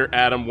Commander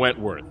Adam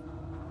Wentworth.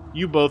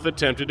 You both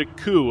attempted a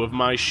coup of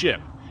my ship.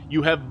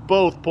 You have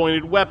both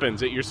pointed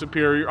weapons at your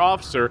superior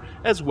officer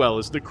as well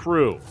as the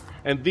crew,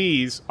 and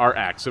these are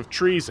acts of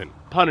treason,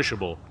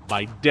 punishable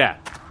by death.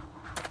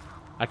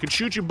 I could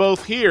shoot you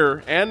both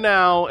here and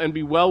now and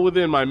be well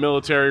within my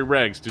military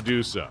regs to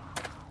do so.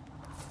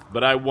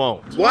 But I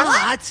won't.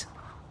 What?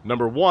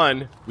 Number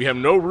one, we have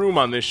no room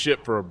on this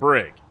ship for a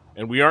brig,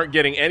 and we aren't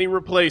getting any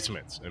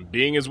replacements, and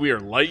being as we are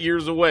light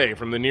years away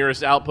from the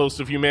nearest outpost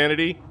of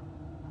humanity,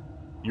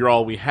 you're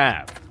all we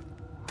have.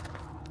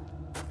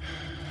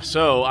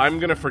 So, I'm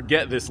gonna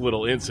forget this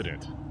little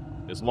incident.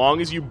 As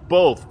long as you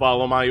both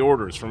follow my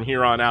orders from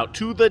here on out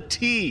to the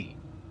T.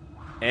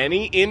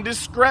 Any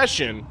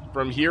indiscretion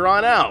from here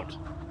on out.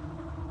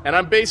 And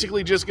I'm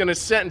basically just gonna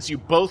sentence you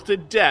both to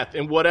death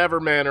in whatever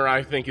manner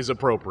I think is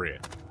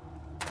appropriate.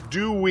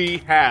 Do we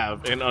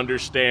have an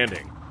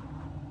understanding?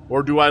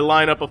 Or do I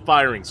line up a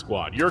firing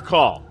squad? Your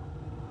call.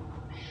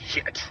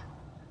 Shit.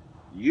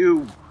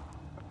 You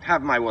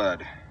have my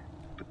word.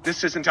 But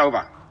this isn't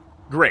over.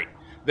 Great.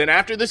 Then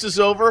after this is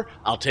over,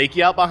 I'll take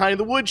you out behind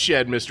the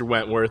woodshed, Mr.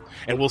 Wentworth,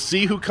 and we'll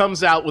see who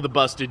comes out with a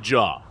busted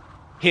jaw.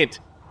 Hint,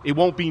 it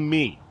won't be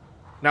me.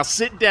 Now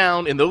sit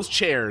down in those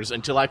chairs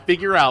until I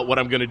figure out what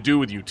I'm going to do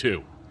with you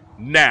two.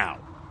 Now.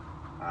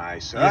 Aye,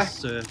 sir. Yes,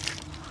 sir.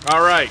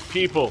 All right,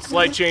 people,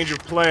 slight change of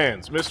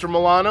plans. Mr.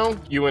 Milano,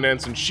 you and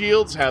Ensign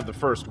Shields have the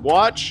first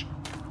watch.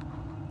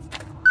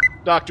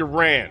 Dr.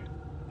 Rand,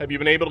 have you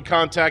been able to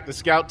contact the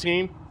scout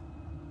team?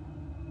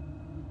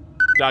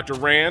 Dr.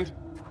 Rand?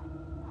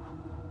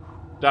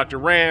 Dr.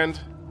 Rand?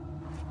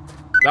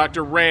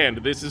 Dr. Rand,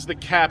 this is the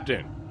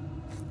captain.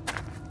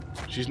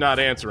 She's not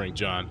answering,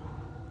 John.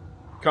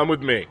 Come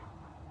with me.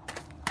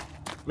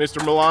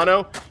 Mr.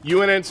 Milano,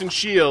 you and Ensign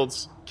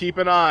Shields keep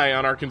an eye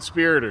on our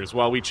conspirators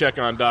while we check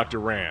on Dr.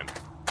 Rand.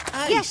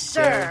 Yes,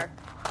 sir.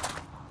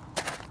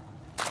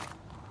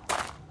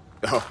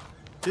 Oh,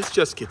 this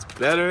just gets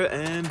better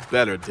and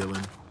better,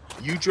 Dylan.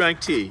 You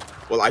drank tea,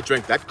 while I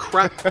drank that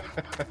crap.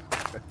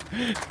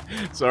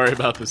 Sorry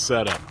about the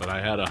setup, but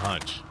I had a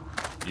hunch.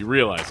 You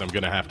realize I'm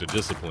gonna have to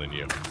discipline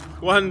you.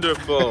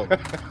 Wonderful.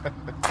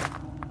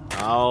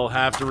 I'll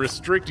have to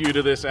restrict you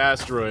to this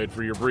asteroid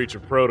for your breach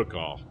of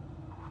protocol.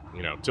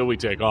 You know, till we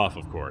take off,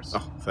 of course.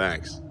 Oh,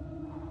 thanks.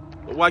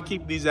 But why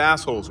keep these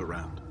assholes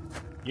around?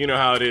 You know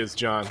how it is,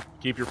 John.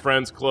 Keep your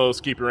friends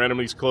close, keep your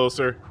enemies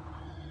closer.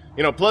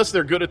 You know, plus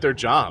they're good at their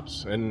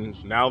jobs,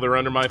 and now they're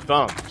under my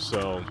thumb,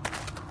 so...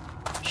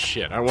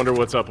 Shit, I wonder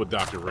what's up with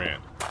Dr.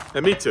 Rand.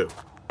 And me too.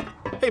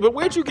 Hey, but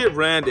where'd you get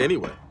Rand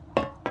anyway?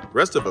 The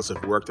rest of us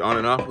have worked on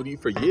and off with you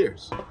for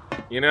years.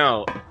 You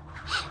know...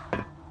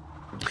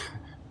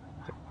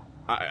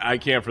 I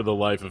can't for the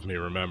life of me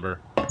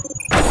remember.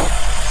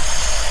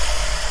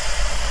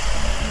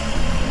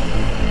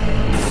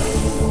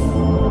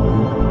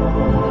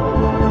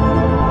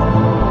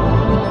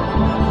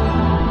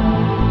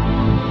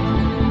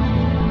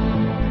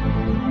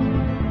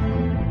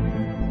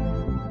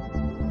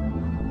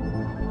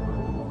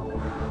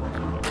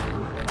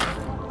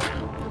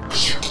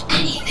 Shoot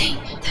anything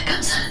that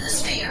comes out of the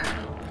sphere.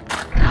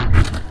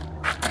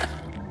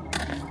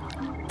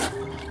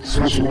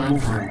 Switching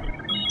over.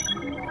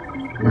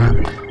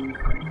 Nothing.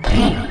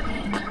 Damn.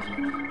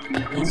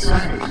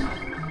 Inside it.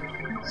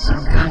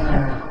 Some kind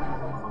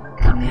of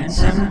command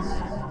center?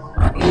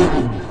 Or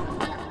alien.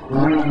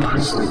 Glowing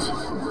crystals.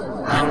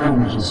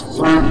 Howling just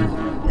floating.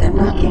 Then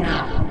looking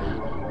up.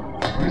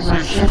 There's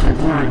our ship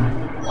again.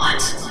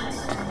 What?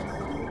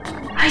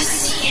 I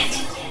see it.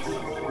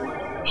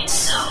 It's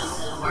so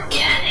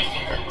organic,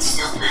 but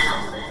still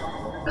metal.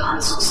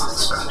 Consoles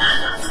unscrewed out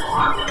of the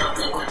floor with a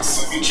liquid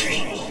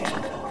symmetry.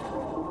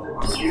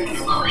 Weird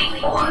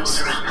floating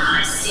orbs around the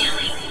high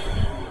ceiling.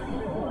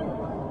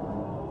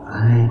 I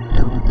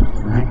don't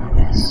like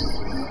this.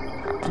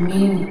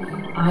 Me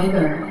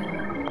either.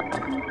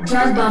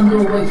 Drive Bomb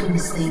away from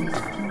this thing.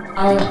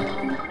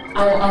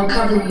 I'll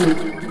cover you.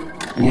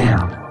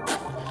 Yeah.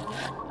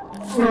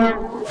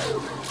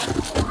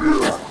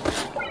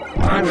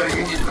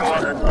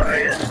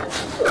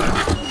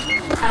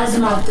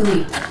 Asimov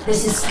 3,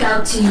 this is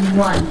Scout Team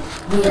 1.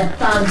 We have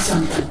found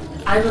something.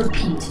 I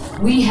repeat,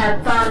 we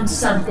have found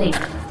something.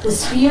 The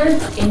sphere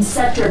in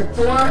Sector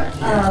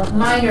 4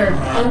 Minor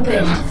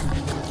opened.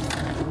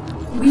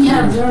 We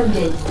have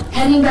wounded.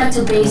 Heading back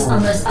to base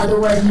unless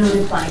otherwise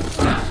notified.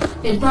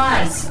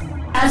 Advise.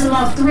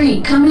 Asimov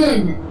 3, come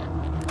in.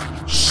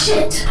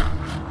 Shit!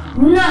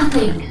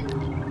 Nothing!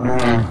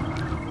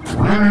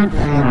 Why aren't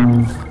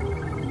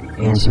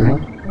they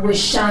answering?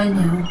 Wish I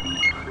knew.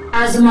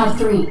 Asimov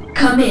 3,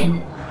 come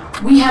in.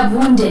 We have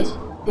wounded.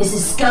 This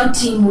is Scout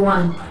Team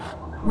 1.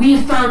 We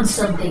have found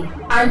something.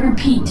 I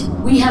repeat,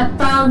 we have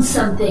found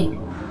something.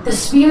 The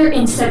sphere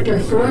in Sector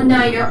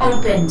 49 are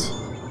opened.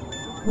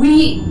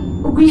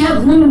 We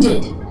have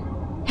wounded.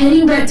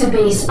 Heading back to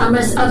base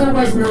unless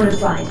otherwise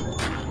notified.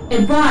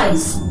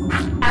 Advise.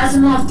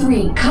 Asimov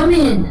 3, come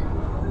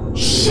in.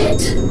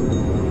 Shit!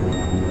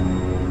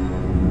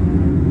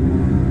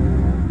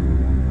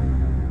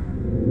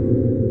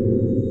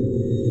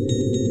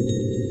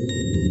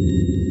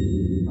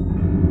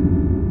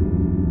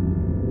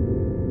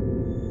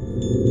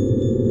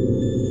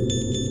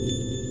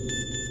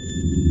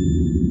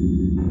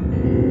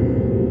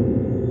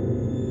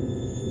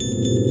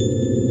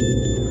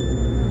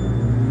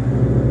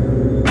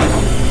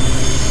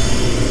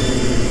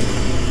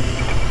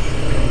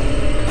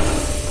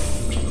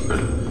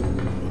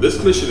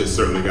 This mission has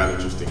certainly got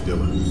interesting,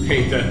 Dylan.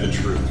 Ain't that the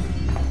truth?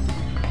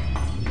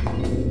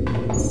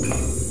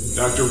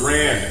 Dr.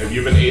 Rand, have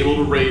you been able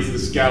to raise the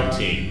scout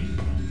team?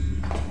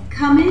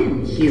 Come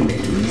in,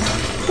 humans.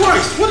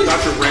 Christ, what is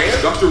Dr.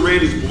 Rand? Dr.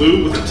 Rand is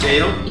blue with a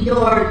tail?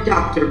 Your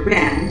Dr.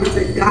 Rand with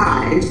a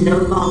guise no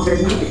longer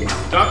needed.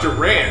 Dr.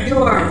 Rand?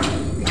 Your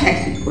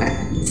protected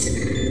weapons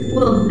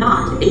will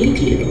not aid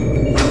you.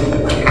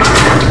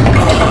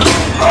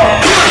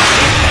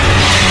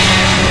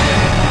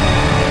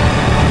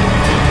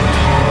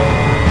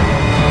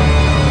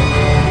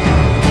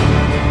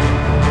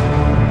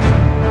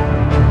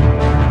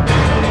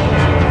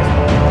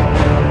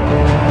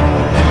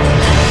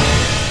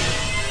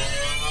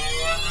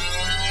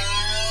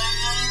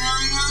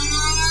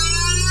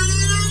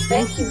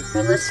 Thank you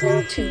for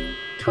listening to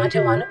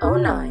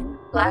 2109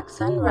 Black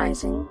Sun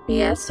Rising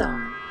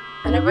BSR,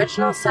 an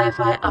original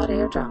sci-fi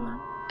audio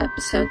drama,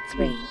 Episode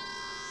 3.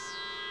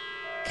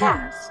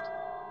 Cast: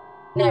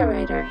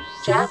 Narrator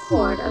Jack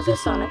Ward of the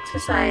Sonic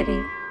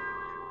Society,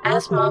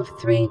 Asimov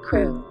 3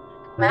 crew,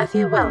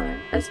 Matthew Weller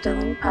as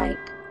Dylan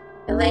Pike,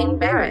 Elaine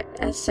Barrett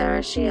as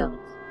Sarah Shields,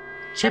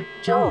 Chip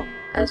Joel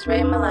as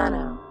Ray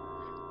Milano,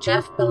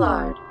 Jeff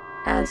Billard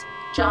as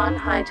John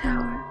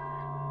Hightower,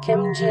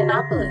 Kim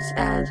Giannopoulos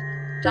as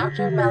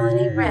Dr.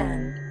 Melanie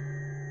Rand,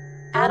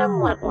 Adam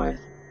Wentworth,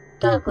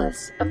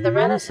 Douglas of the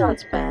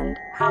Renaissance band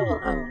Howl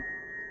O,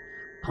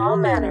 Paul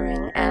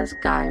Mannering as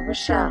Guy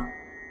Rochelle,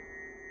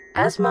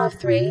 Asimov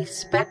 3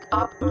 Spec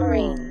Op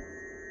Marine,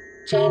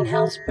 Jane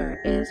Helsper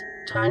is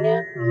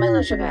Tanya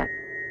Milojevic,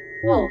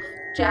 Wolf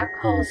Jack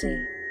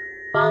Halsey,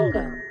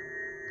 Bongo,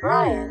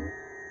 Brian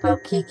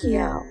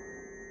Valkikio,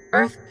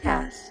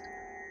 Earthcast,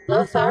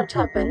 Lothar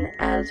Tuppen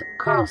as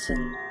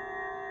Carlson,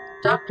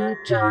 Dr.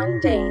 John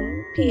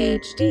Dane,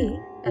 Ph.D.,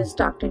 as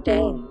Dr.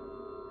 Dane.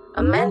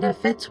 Amanda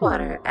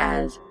Fitzwater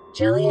as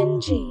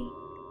Jillian G.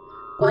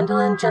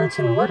 Gwendolyn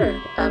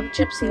Jensen-Woodard of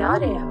Gypsy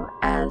Audio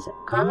as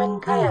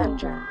Carmen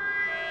Kayandra.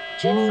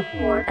 Ginny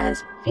Ward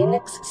as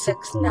Phoenix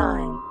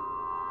 6-9.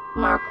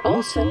 Mark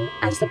Olson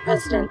as the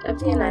President of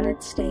the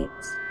United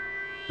States.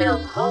 Bill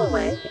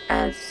Holloway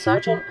as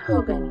Sergeant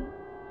Hogan.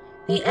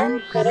 The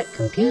end credit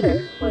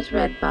computer was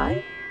read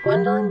by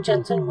Gwendolyn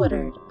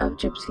Jensen-Woodard of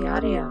Gypsy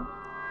Audio.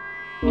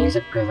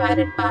 Music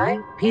provided by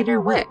Peter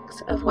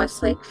Wicks of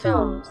Westlake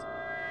Films.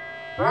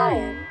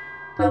 Brian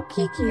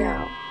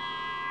Bokikio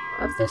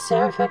of the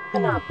Seraphic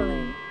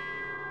Monopoly.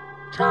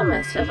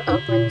 Thomas of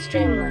Oakland's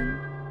Dreamland.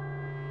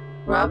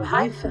 Rob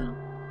Highfill.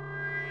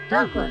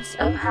 Douglas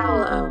of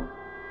Howl-O.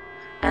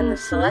 And the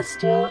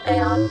Celestial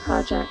Aeon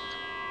Project.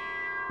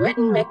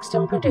 Written, mixed,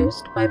 and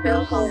produced by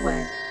Bill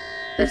Holway.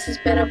 This has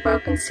been a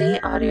Broken Sea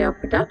audio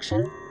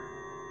production.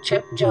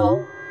 Chip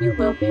Joel, you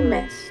will be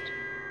missed.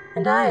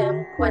 And I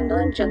am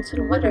Gwendolyn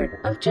Jensen-Woodard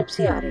of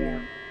Gypsy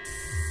Audio.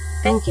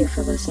 Thank you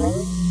for listening.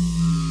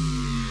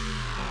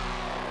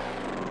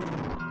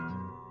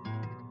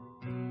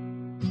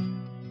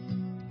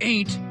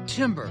 Ain't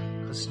Timber,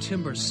 'cause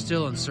Timber's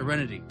still in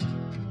Serenity.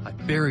 I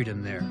buried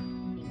him there.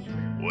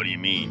 What do you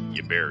mean,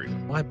 you buried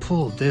him? I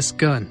pulled this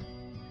gun,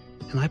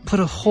 and I put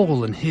a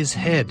hole in his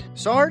head.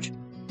 Sarge,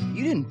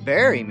 you didn't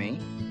bury me.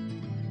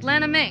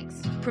 Atlanta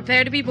Minx,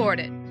 prepare to be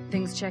boarded.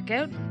 Things check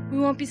out, we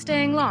won't be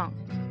staying long.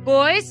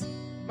 Boys?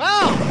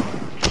 Mom!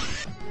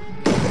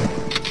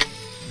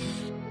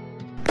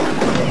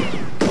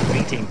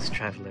 Greetings,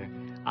 traveler.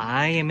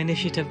 I am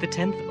Initiate of the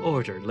 10th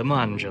Order,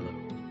 Lamangelo.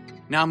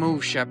 Now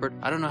move, Shepard.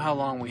 I don't know how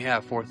long we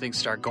have before things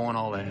start going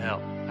all to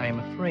hell. I am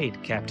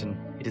afraid, Captain,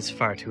 it is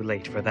far too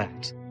late for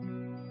that.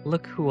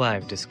 Look who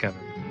I've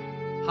discovered.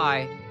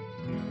 Hi.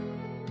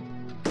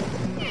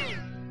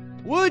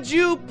 Would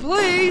you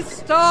please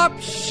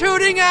stop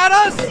shooting at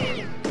us?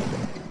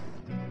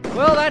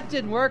 Well, that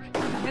didn't work.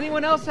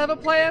 Anyone else have a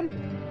plan?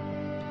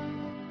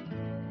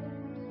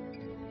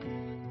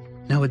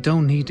 Now, it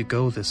don't need to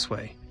go this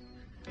way.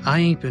 I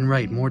ain't been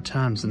right more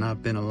times than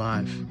I've been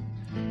alive.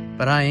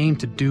 But I aim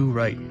to do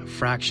right a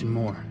fraction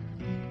more,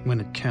 when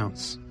it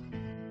counts.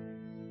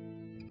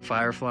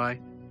 Firefly,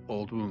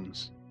 Old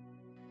Wounds.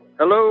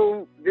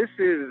 Hello, this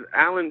is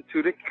Alan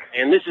Tudyk.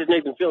 And this is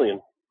Nathan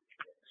Fillion.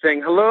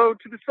 Saying hello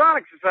to the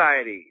Sonic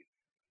Society.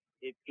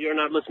 If you're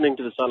not listening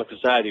to the Sonic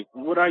Society,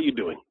 what are you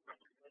doing?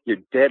 You're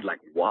dead like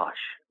wash.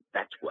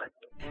 That's what.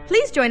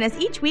 Please join us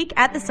each week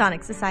at the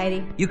Sonic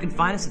Society. You can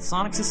find us at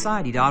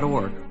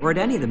sonicsociety.org or at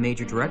any of the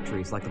major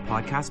directories like the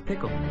Podcast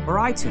Pickle or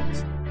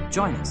iTunes.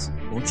 Join us,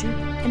 won't you?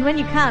 And when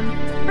you come,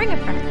 bring a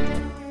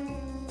friend.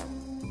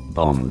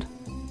 Bond.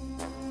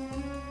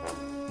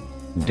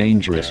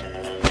 Dangerous.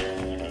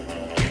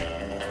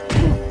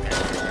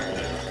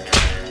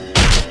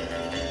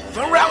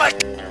 The relic!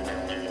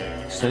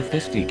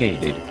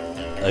 Sophisticated.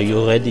 Are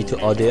you ready to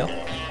order?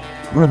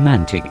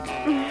 Romantic.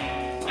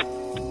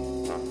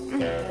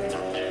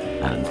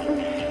 And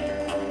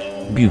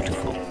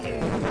beautiful.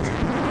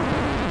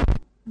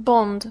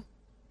 Bond.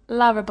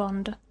 Lara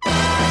Bond.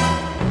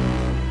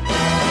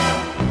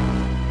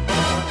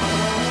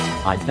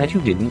 I bet you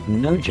didn't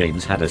know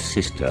James had a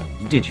sister,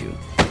 did you?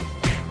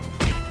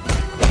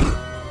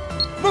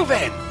 Move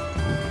in!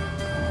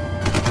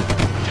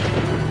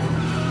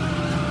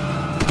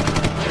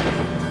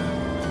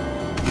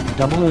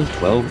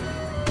 .0012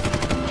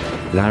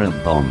 Lara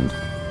Bond.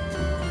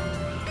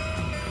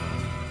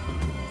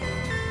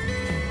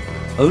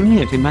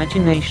 Only at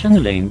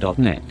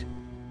imaginationlane.net.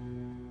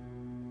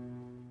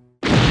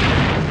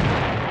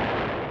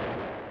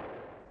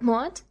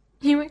 What?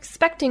 You were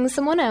expecting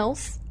someone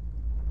else?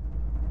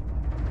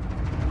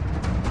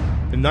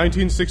 In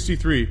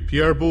 1963,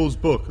 Pierre Boulle's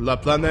book La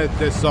Planète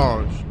des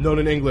Singes, known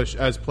in English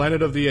as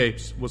Planet of the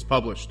Apes, was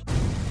published.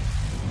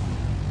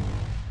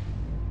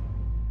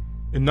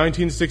 In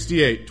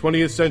 1968,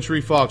 20th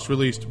Century Fox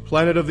released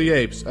Planet of the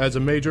Apes as a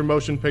major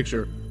motion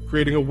picture,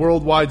 creating a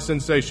worldwide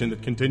sensation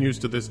that continues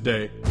to this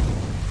day.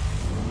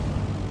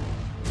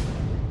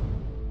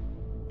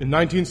 In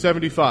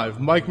 1975,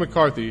 Mike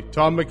McCarthy,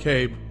 Tom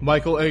McCabe,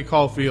 Michael A.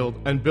 Caulfield,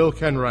 and Bill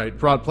Kenwright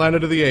brought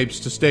Planet of the Apes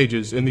to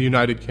stages in the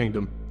United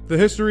Kingdom, the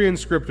history and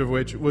script of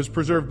which was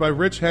preserved by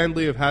Rich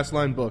Handley of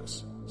Hassline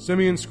Books,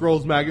 Simeon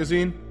Scrolls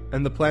Magazine,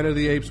 and the Planet of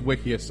the Apes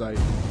Wikia site.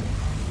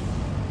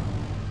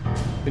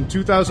 In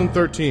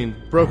 2013,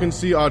 Broken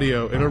Sea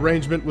Audio, in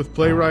arrangement with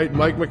playwright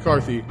Mike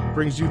McCarthy,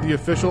 brings you the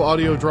official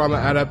audio drama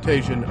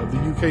adaptation of the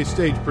UK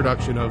stage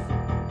production of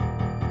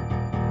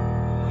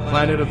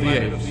Planet of the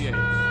Apes.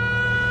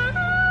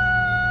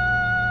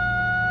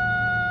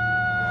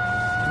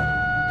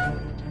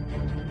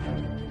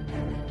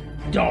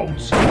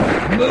 Don't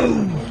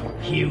move,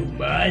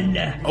 human.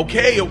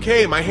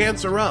 Okay, my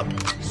hands are up.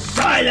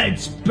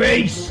 Silence,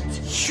 beast.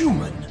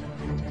 Human,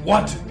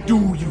 what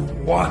do you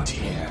want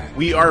here?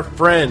 We are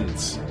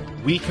friends.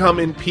 We come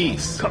in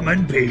peace. Come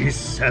in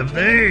peace, have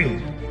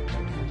they?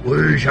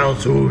 We shall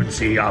soon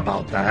see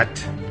about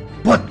that.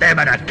 Put them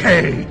in a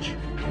cage.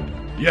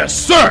 Yes,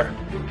 sir!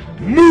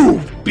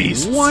 Move,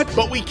 beasts! What?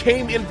 But we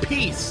came in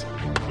peace.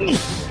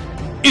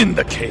 In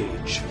the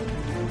cage,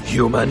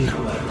 human.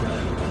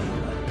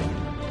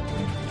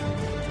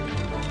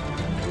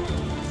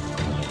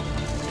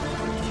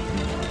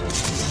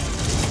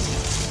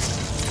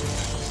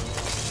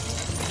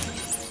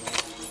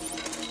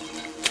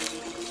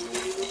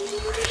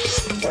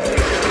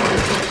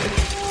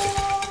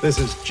 This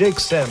is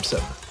Jake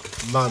Sampson,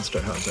 Monster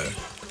Hunter.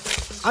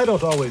 I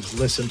don't always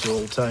listen to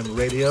old-time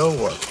radio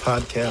or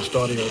podcast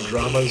audio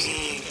dramas.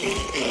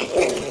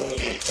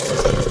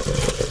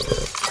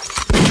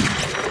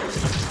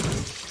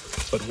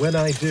 But when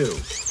I do,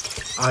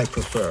 I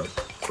prefer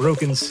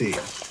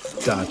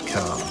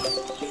BrokenSea.com.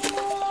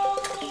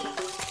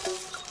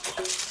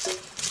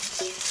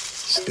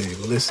 Stay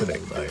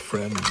listening, my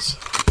friends.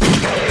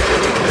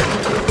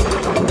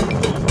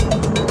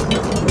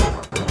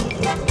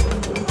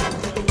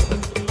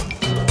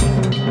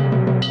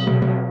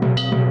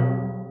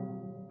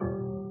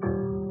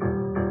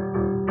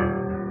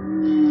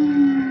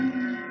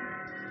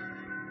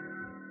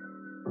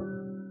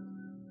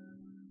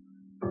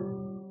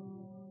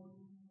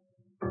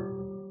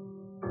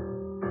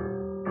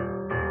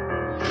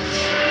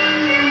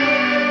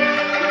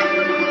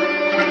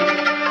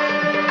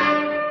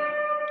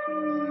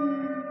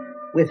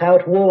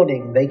 Without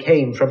warning, they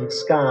came from the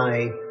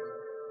sky.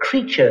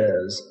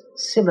 Creatures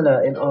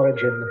similar in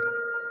origin,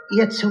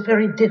 yet so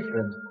very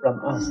different from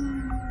us.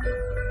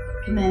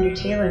 Commander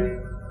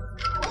Taylor,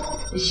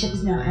 the ship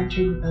is now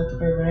entering the belt of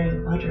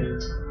Barbarian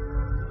Quadrant.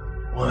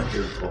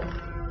 Wonderful.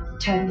 The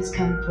time has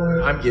come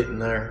for... I'm getting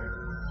there.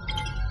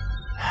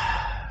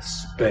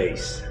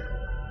 Space.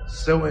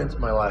 So ends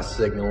my last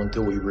signal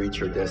until we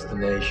reach our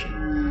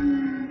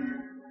destination.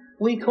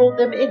 We called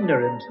them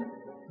ignorant,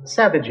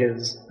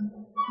 savages,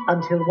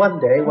 until one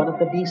day one of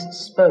the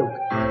beasts spoke.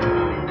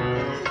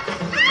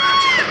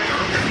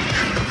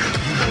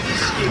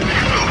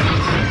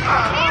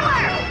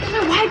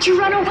 Taylor, why'd you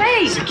run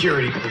away?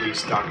 Security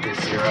police, Dr.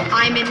 Zira.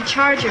 I'm in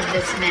charge of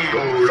this man.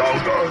 No,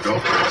 Dr.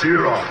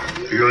 Zira.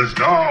 He is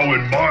now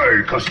in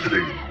my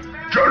custody.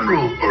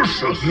 General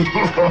Ursus.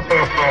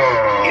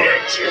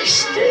 Get your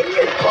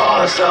stinking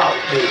paws off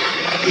me,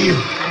 you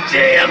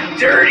damn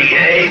dirty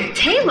ape!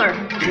 Taylor!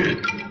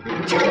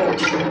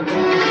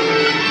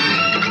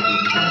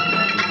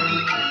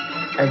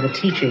 And the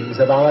teachings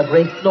of our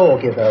great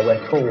lawgiver were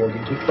called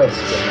into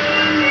question.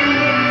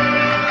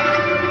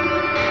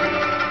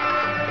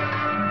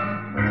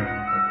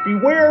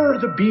 Beware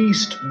the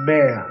beast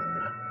man,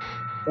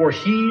 for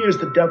he is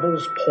the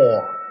devil's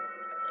pawn.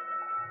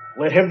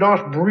 Let him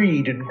not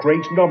breed in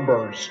great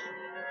numbers,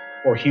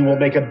 or he will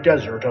make a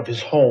desert of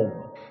his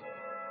home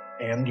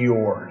and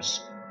yours.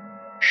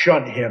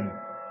 Shun him,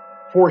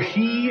 for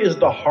he is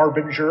the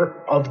harbinger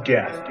of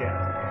death.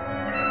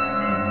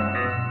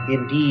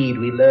 Indeed,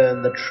 we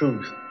learned the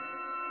truth,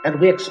 and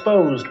we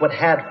exposed what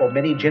had for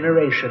many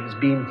generations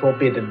been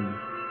forbidden.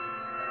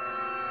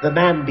 The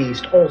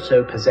man-beast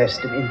also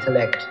possessed an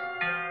intellect,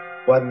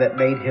 one that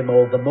made him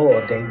all the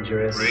more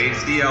dangerous.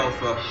 Praise the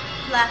Alpha.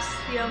 Bless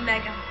the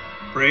Omega.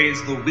 Praise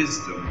the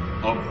wisdom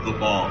of the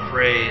bomb.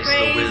 Praise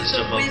the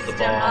wisdom of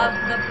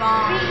the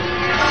bomb.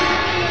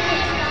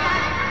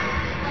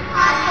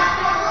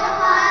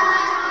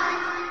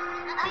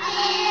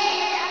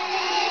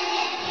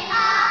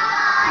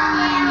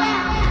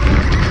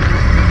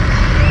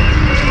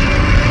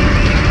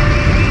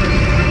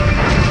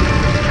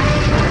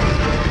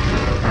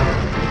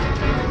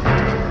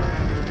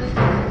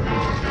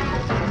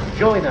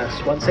 Join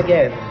us once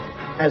again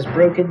as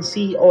Broken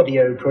Sea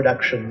Audio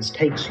Productions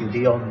takes you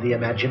beyond the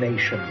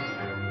imagination,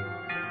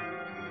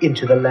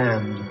 into the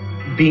land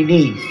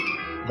beneath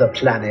the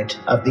planet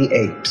of the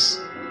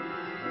apes.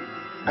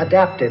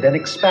 Adapted and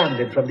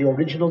expanded from the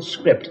original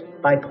script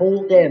by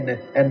Paul Den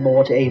and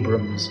Mort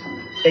Abrams,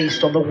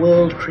 based on the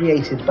world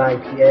created by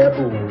Pierre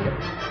Boulle.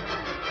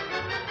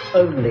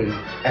 Only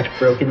at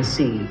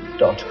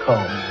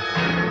BrokenSea.com.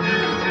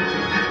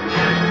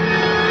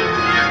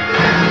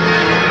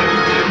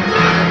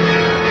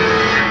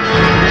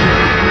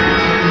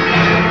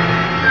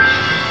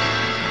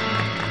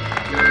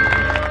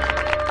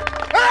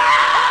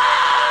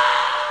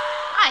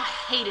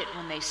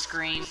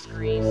 Scream.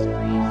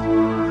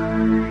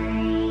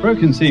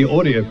 Broken Sea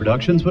Audio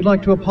Productions would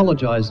like to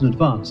apologize in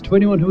advance to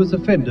anyone who is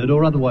offended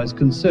or otherwise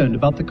concerned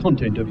about the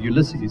content of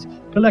Ulysses,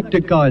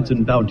 Galactic Guides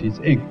and Bounties,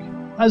 Inc.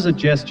 As a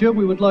gesture,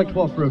 we would like to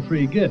offer a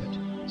free gift.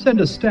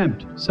 Send a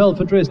stamped,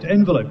 self-addressed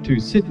envelope to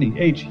Sydney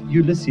H.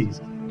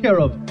 Ulysses, care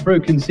of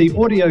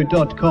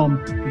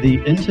BrokenSeaAudio.com,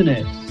 the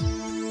Internet.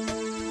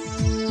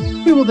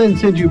 We will then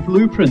send you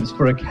blueprints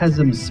for a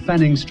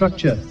chasm-spanning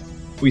structure.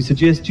 We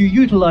suggest you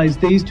utilize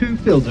these to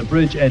fill the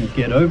bridge and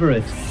get over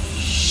it.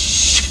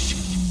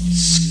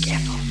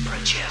 Scandal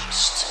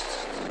produced.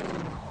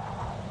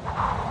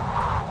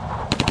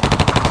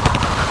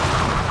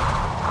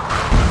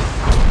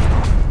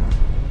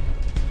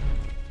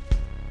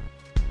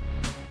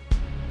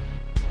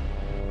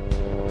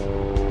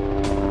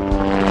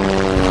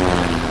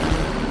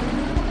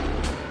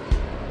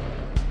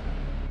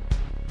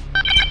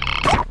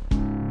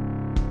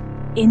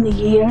 In the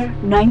year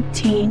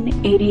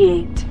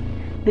 1988,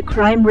 the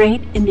crime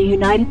rate in the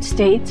United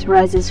States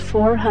rises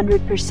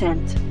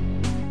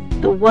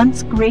 400%. The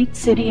once great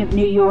city of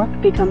New York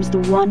becomes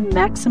the one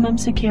maximum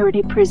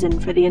security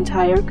prison for the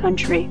entire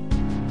country.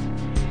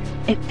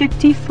 A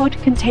 50-foot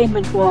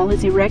containment wall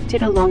is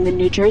erected along the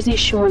New Jersey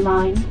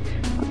shoreline,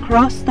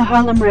 across the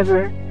Harlem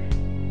River,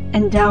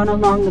 and down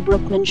along the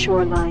Brooklyn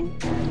shoreline.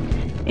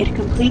 It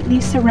completely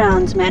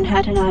surrounds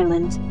Manhattan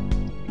Island.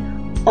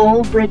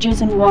 All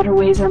bridges and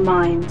waterways are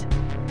mined.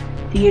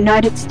 The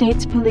United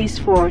States Police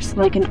Force,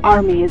 like an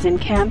army, is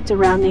encamped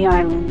around the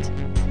island.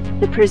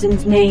 The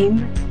prison's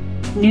name,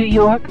 New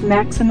York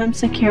Maximum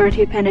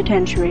Security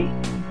Penitentiary,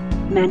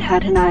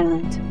 Manhattan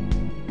Island.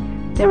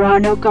 There are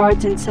no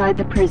guards inside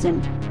the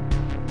prison,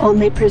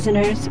 only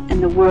prisoners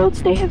and the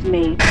worlds they have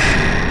made.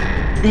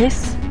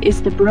 This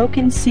is the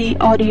Broken Sea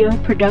audio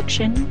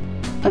production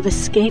of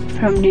Escape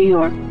from New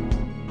York.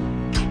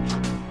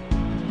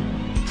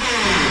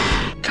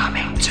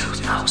 Coming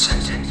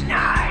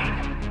 2009.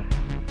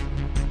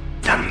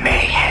 The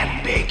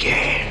mayhem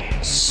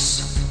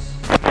begins.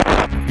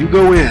 You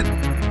go in,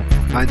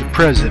 find the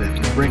president,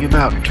 and bring him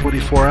out in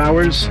 24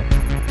 hours,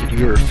 and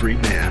you're a free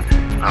man.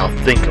 I'll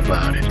think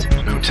about it.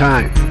 No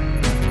time.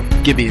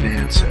 Give me an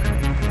answer.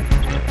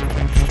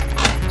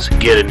 Let's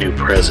get a new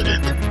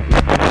president.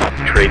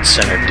 Trade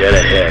Center dead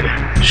ahead.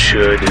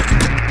 Should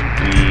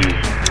be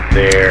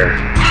there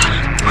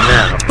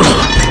now.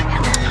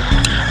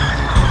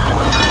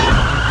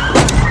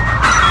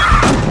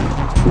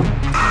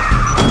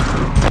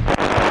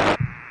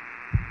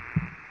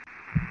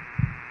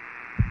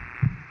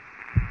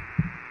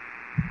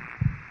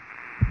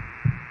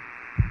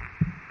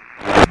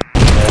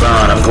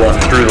 I'm going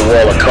through the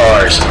wall of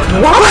cars.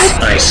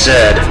 What? I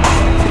said,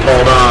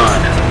 hold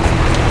on.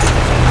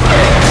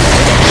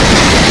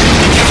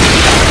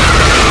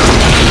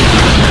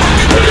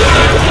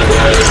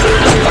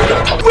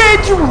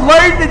 Where'd you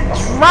learn to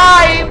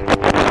drive?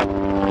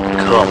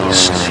 Call me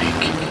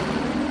Snake.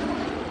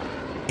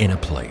 In a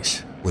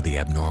place where the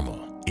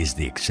abnormal is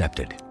the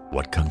accepted,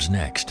 what comes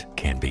next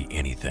can be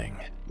anything.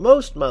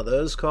 Most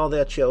mothers call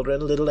their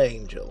children little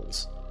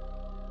angels.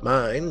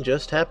 Mine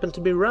just happened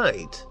to be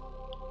right.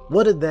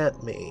 What did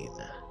that mean?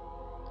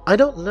 I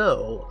don't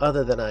know,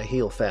 other than I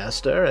heal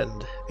faster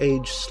and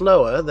age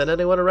slower than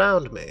anyone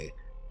around me.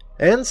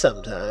 And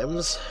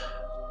sometimes,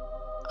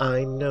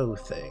 I know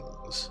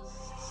things.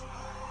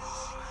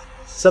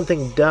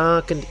 Something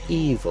dark and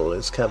evil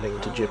is coming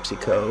to Gypsy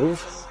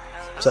Cove.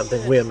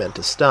 Something we're meant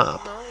to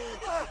stop.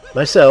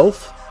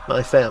 Myself,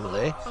 my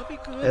family,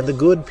 and the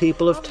good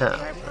people of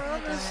town.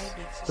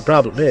 The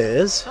problem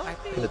is,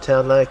 in a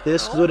town like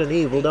this, good and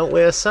evil don't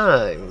wear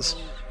signs.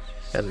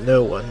 And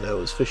no one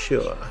knows for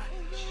sure.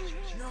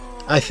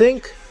 I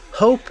think,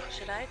 hope,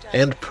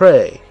 and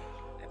pray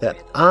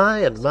that I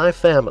and my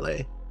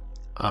family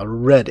are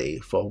ready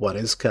for what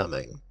is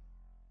coming.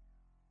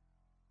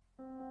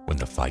 When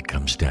the fight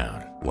comes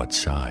down, what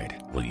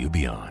side will you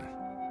be on?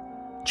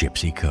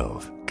 Gypsy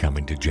Cove,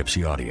 coming to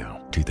Gypsy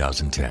Audio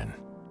 2010.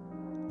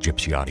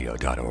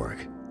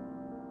 GypsyAudio.org.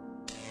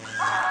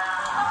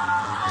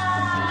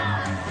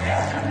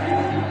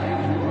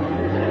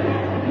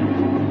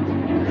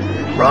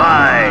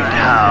 Ride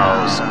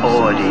House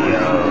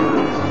Audio.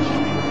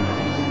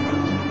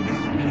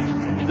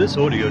 This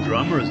audio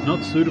drama is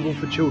not suitable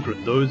for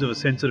children, those of a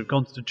sensitive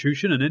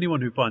constitution, and anyone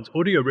who finds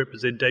audio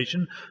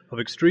representation of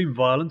extreme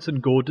violence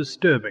and gore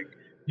disturbing.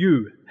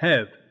 You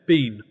have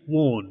been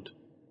warned.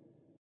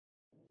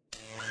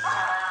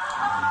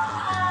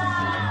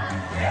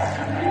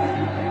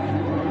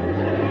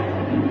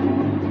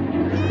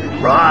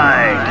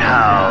 Ride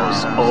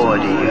House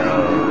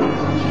Audio.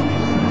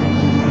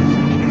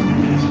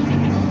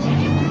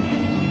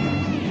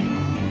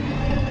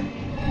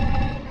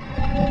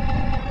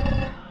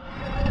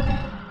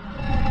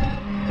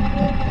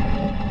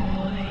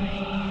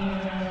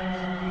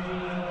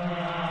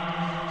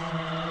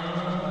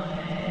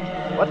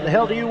 What the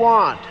hell do you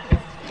want?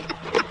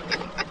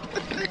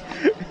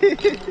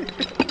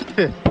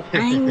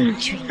 I'm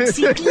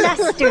Trixie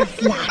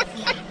Clusterflap,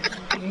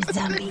 your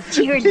zombie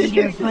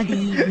cheerleader for the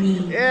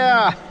evening.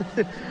 Yeah,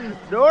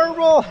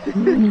 normal.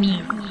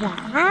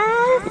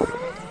 Yes.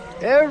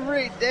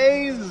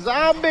 Everyday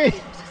zombie.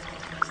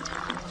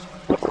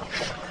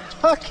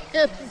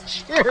 Fucking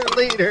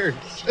cheerleaders.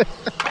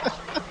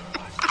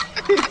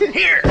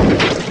 Here.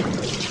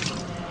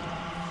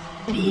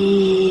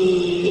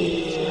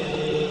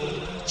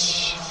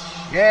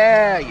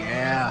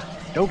 Yeah.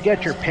 Don't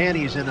get your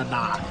panties in a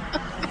knot.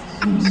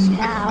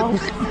 Now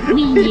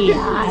we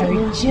are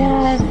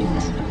just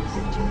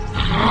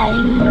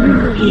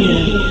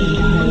hungry.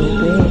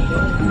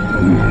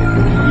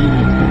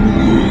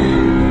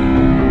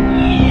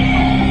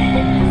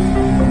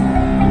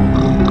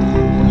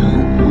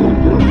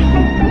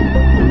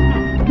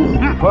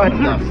 What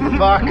the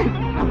fuck?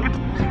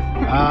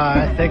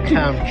 I think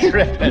I'm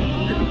tripping.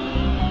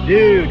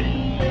 Dude,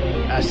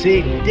 I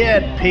see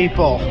dead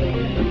people.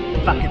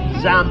 Fucking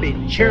zombie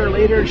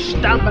cheerleaders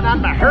stomping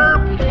on the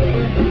herb.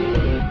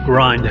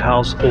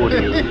 Grindhouse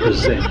Audio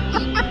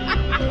presents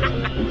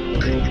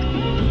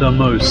the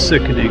most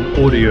sickening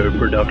audio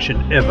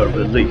production ever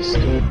released.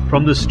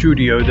 From the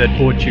studio that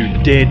brought you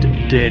Dead,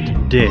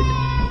 Dead, Dead,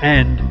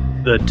 and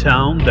The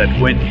Town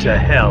That Went to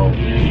Hell.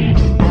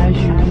 As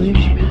you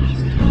wish.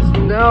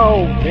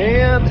 No,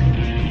 man.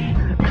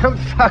 I'm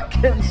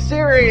fucking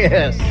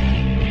serious.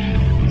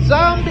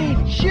 Zombie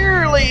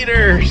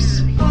cheerleaders.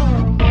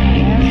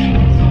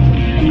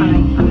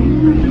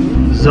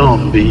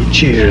 Zombie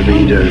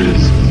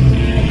cheerleaders.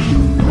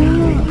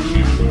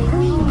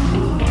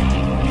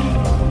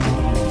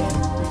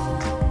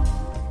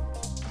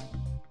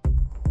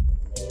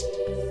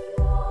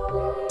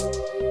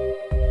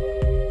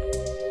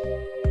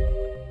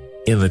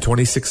 In the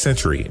 26th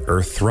century,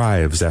 Earth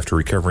thrives after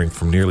recovering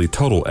from nearly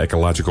total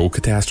ecological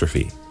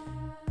catastrophe.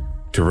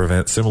 To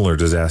prevent similar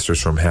disasters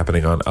from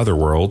happening on other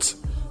worlds,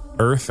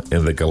 Earth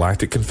and the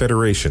Galactic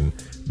Confederation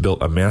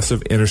built a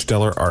massive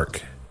interstellar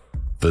ark,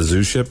 the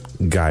zoo ship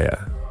Gaia.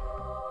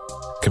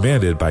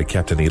 Commanded by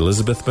Captain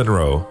Elizabeth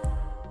Monroe,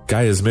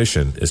 Gaia's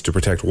mission is to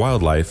protect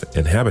wildlife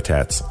and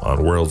habitats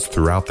on worlds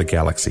throughout the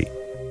galaxy.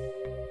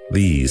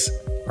 These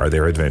are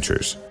their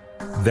adventures.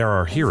 There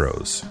are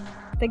heroes.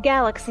 The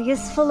galaxy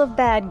is full of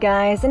bad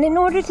guys, and in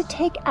order to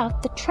take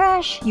out the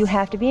trash, you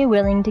have to be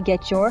willing to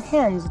get your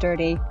hands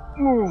dirty.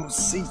 Oh,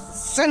 see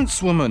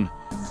sense, woman!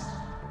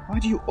 Why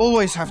do you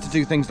always have to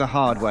do things the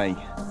hard way?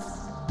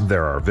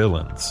 There are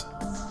villains.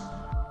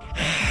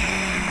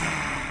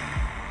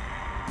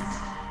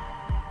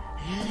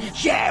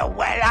 You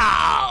will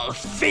all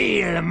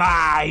feel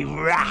my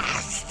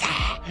wrath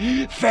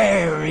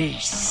very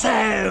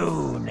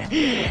soon.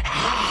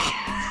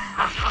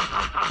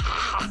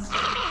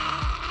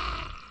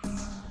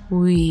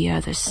 We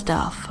are the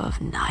stuff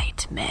of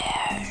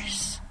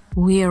nightmares.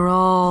 We are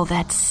all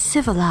that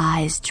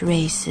civilized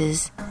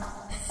races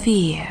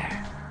fear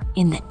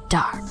in the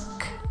dark.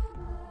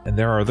 And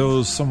there are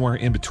those somewhere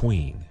in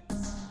between.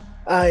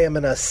 I am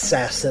an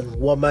assassin,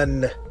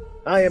 woman.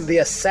 I am the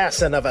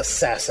assassin of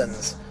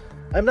assassins.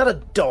 I'm not a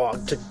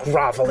dog to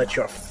grovel at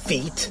your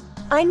feet.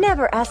 I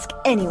never ask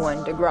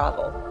anyone to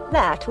grovel.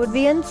 That would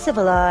be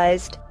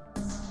uncivilized.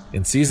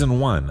 In Season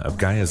 1 of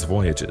Gaia's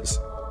Voyages,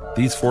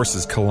 these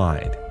forces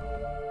collide,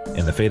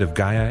 and the fate of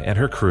Gaia and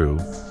her crew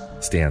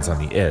stands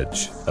on the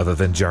edge of a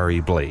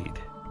Venjari blade.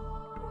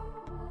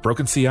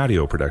 Broken Sea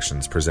Audio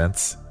Productions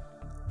presents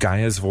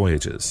Gaia's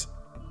Voyages,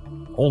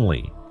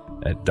 only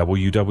at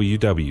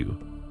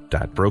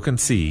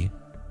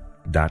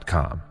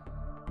www.brokensea.com.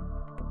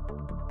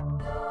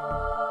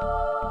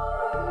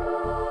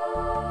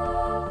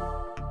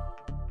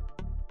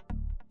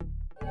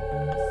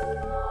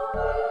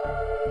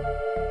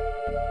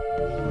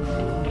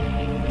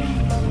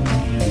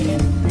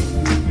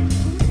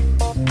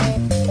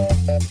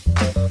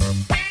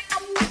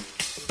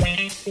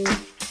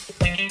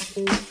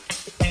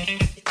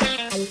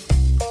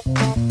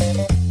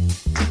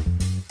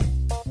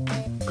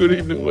 Good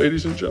evening,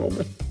 ladies and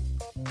gentlemen.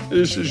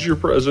 This is your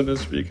president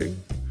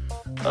speaking.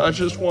 I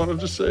just wanted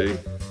to say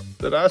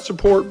that I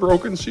support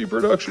Broken Sea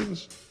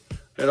Productions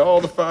and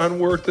all the fine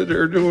work that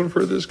they're doing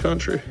for this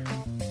country.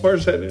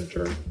 Where's that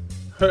intern?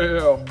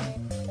 Hell,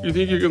 you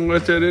think you can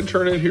let that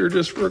intern in here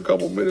just for a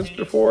couple minutes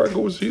before I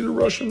go see the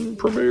Russian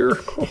premiere?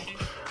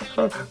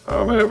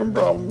 I'm having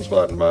problems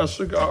lighting my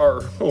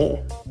cigar.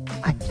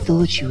 I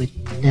thought you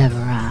would never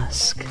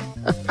ask.